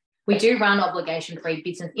 We do run obligation-free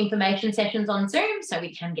business information sessions on Zoom, so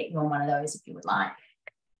we can get you on one of those if you would like.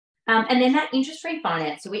 And then that interest-free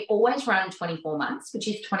finance. So we always run 24 months, which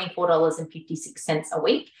is $24.56 a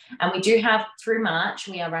week. And we do have through March,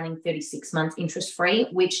 we are running 36 months interest-free,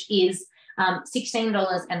 which is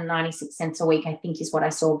 $16.96 a week, I think is what I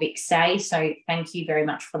saw Vic say. So thank you very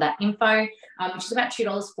much for that info, which is about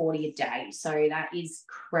 $2.40 a day. So that is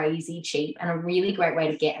crazy cheap and a really great way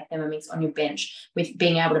to get a Thermomix on your bench with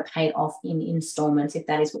being able to pay it off in installments if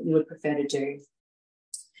that is what you would prefer to do.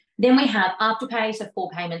 Then we have Afterpay, so 4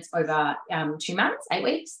 payments over 2 months, 8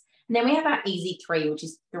 weeks. And then we have our Easy 3, which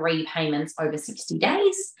is 3 payments over 60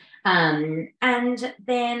 days. And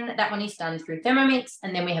then that one is done through Thermomix.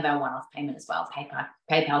 And then we have our one-off payment as well,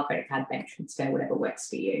 PayPal, credit card, bank transfer, whatever works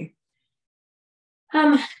for you.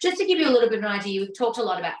 Just to give you a little bit of an idea, we've talked a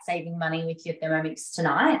lot about saving money with your Thermomix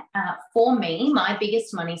tonight. For me, my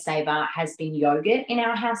biggest money saver has been yogurt in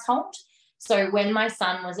our household. So when my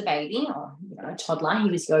son was a baby, or a toddler, he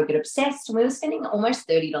was yogurt obsessed, and we were spending almost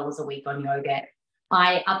 $30 a week on yogurt.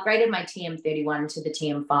 I upgraded my TM31 to the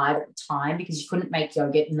TM5 at the time because you couldn't make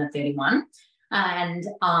yogurt in the 31. And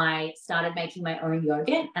I started making my own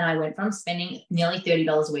yogurt, and I went from spending nearly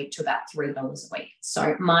 $30 a week to about $3 a week.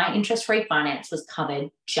 So my interest-free finance was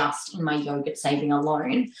covered just in my yogurt saving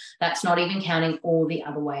alone. That's not even counting all the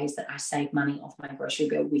other ways that I save money off my grocery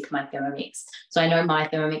bill with my Thermomix. So I know my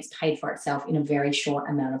Thermomix paid for itself in a very short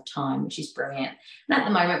amount of time, which is brilliant. And at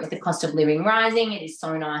the moment, with the cost of living rising, it is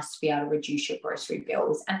so nice to be able to reduce your grocery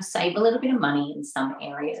bills and save a little bit of money in some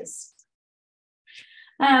areas.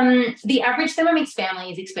 The average Thermomix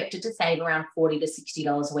family is expected to save around $40 to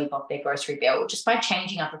 $60 a week off their grocery bill just by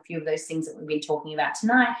changing up a few of those things that we've been talking about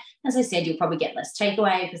tonight. As I said, you'll probably get less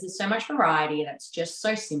takeaway because there's so much variety and it's just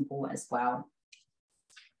so simple as well.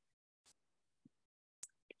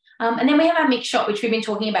 And then we have our mix shop, which we've been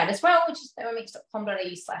talking about as well, which is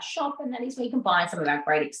thermomix.com.au/shop, and that is where you can buy some of our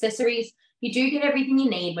great accessories. You do get everything you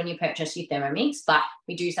need when you purchase your Thermomix, but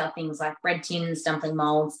we do sell things like bread tins, dumpling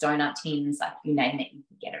molds, donut tins, like you name it, you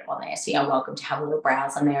can get it on there. So you're welcome to have a little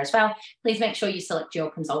browse on there as well. Please make sure you select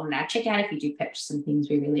your consultant at checkout if you do purchase some things.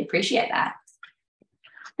 We really appreciate that.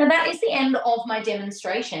 Now that is the end of my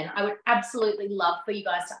demonstration. I would absolutely love for you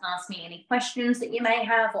guys to ask me any questions that you may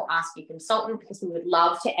have or ask your consultant because we would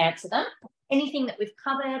love to answer them. Anything that we've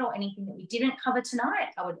covered or anything that we didn't cover tonight,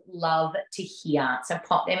 I would love to hear. So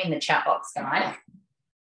pop them in the chat box, guys.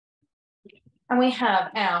 And we have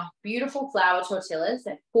our beautiful flour tortillas.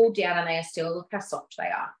 They're cooled down and they are still, look how soft they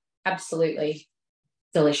are. Absolutely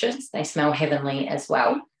delicious. They smell heavenly as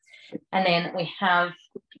well. And then we have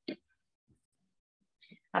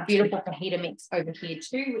a beautiful fajita mix over here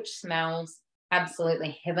too, which smells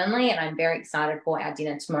absolutely heavenly. And I'm very excited for our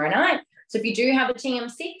dinner tomorrow night. So if you do have a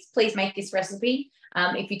TM6, please make this recipe.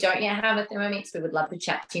 If you don't yet have a Thermomix, we would love to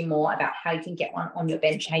chat to you more about how you can get one on your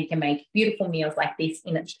bench, how you can make beautiful meals like this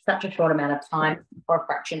in such a short amount of time for a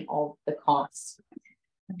fraction of the cost.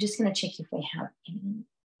 I'm just going to check if we have any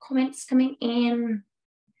comments coming in.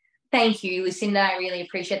 Thank you, Lucinda. I really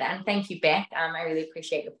appreciate that. And thank you, Beck. I really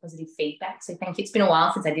appreciate your positive feedback. So thank you. It's been a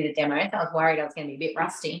while since I did a demo. So I was worried I was going to be a bit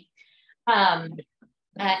rusty.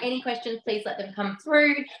 Any questions, please let them come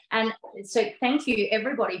through. And so thank you,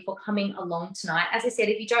 everybody, for coming along tonight. As I said,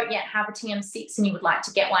 if you don't yet have a TM6 and you would like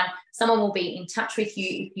to get one, someone will be in touch with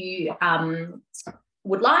you if you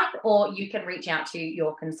would like, or you can reach out to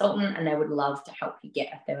your consultant and they would love to help you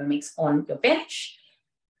get a Thermomix on your bench.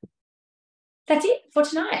 That's it for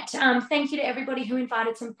tonight. Thank you to everybody who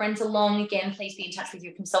invited some friends along. Again, please be in touch with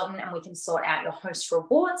your consultant and we can sort out your host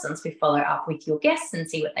rewards once we follow up with your guests and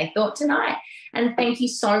see what they thought tonight. And thank you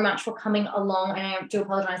so much for coming along. And I do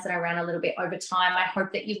apologise that I ran a little bit over time. I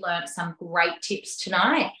hope that you learned some great tips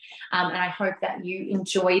tonight. And I hope that you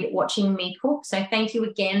enjoyed watching me cook. So thank you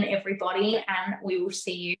again, everybody, and we will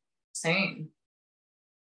see you soon.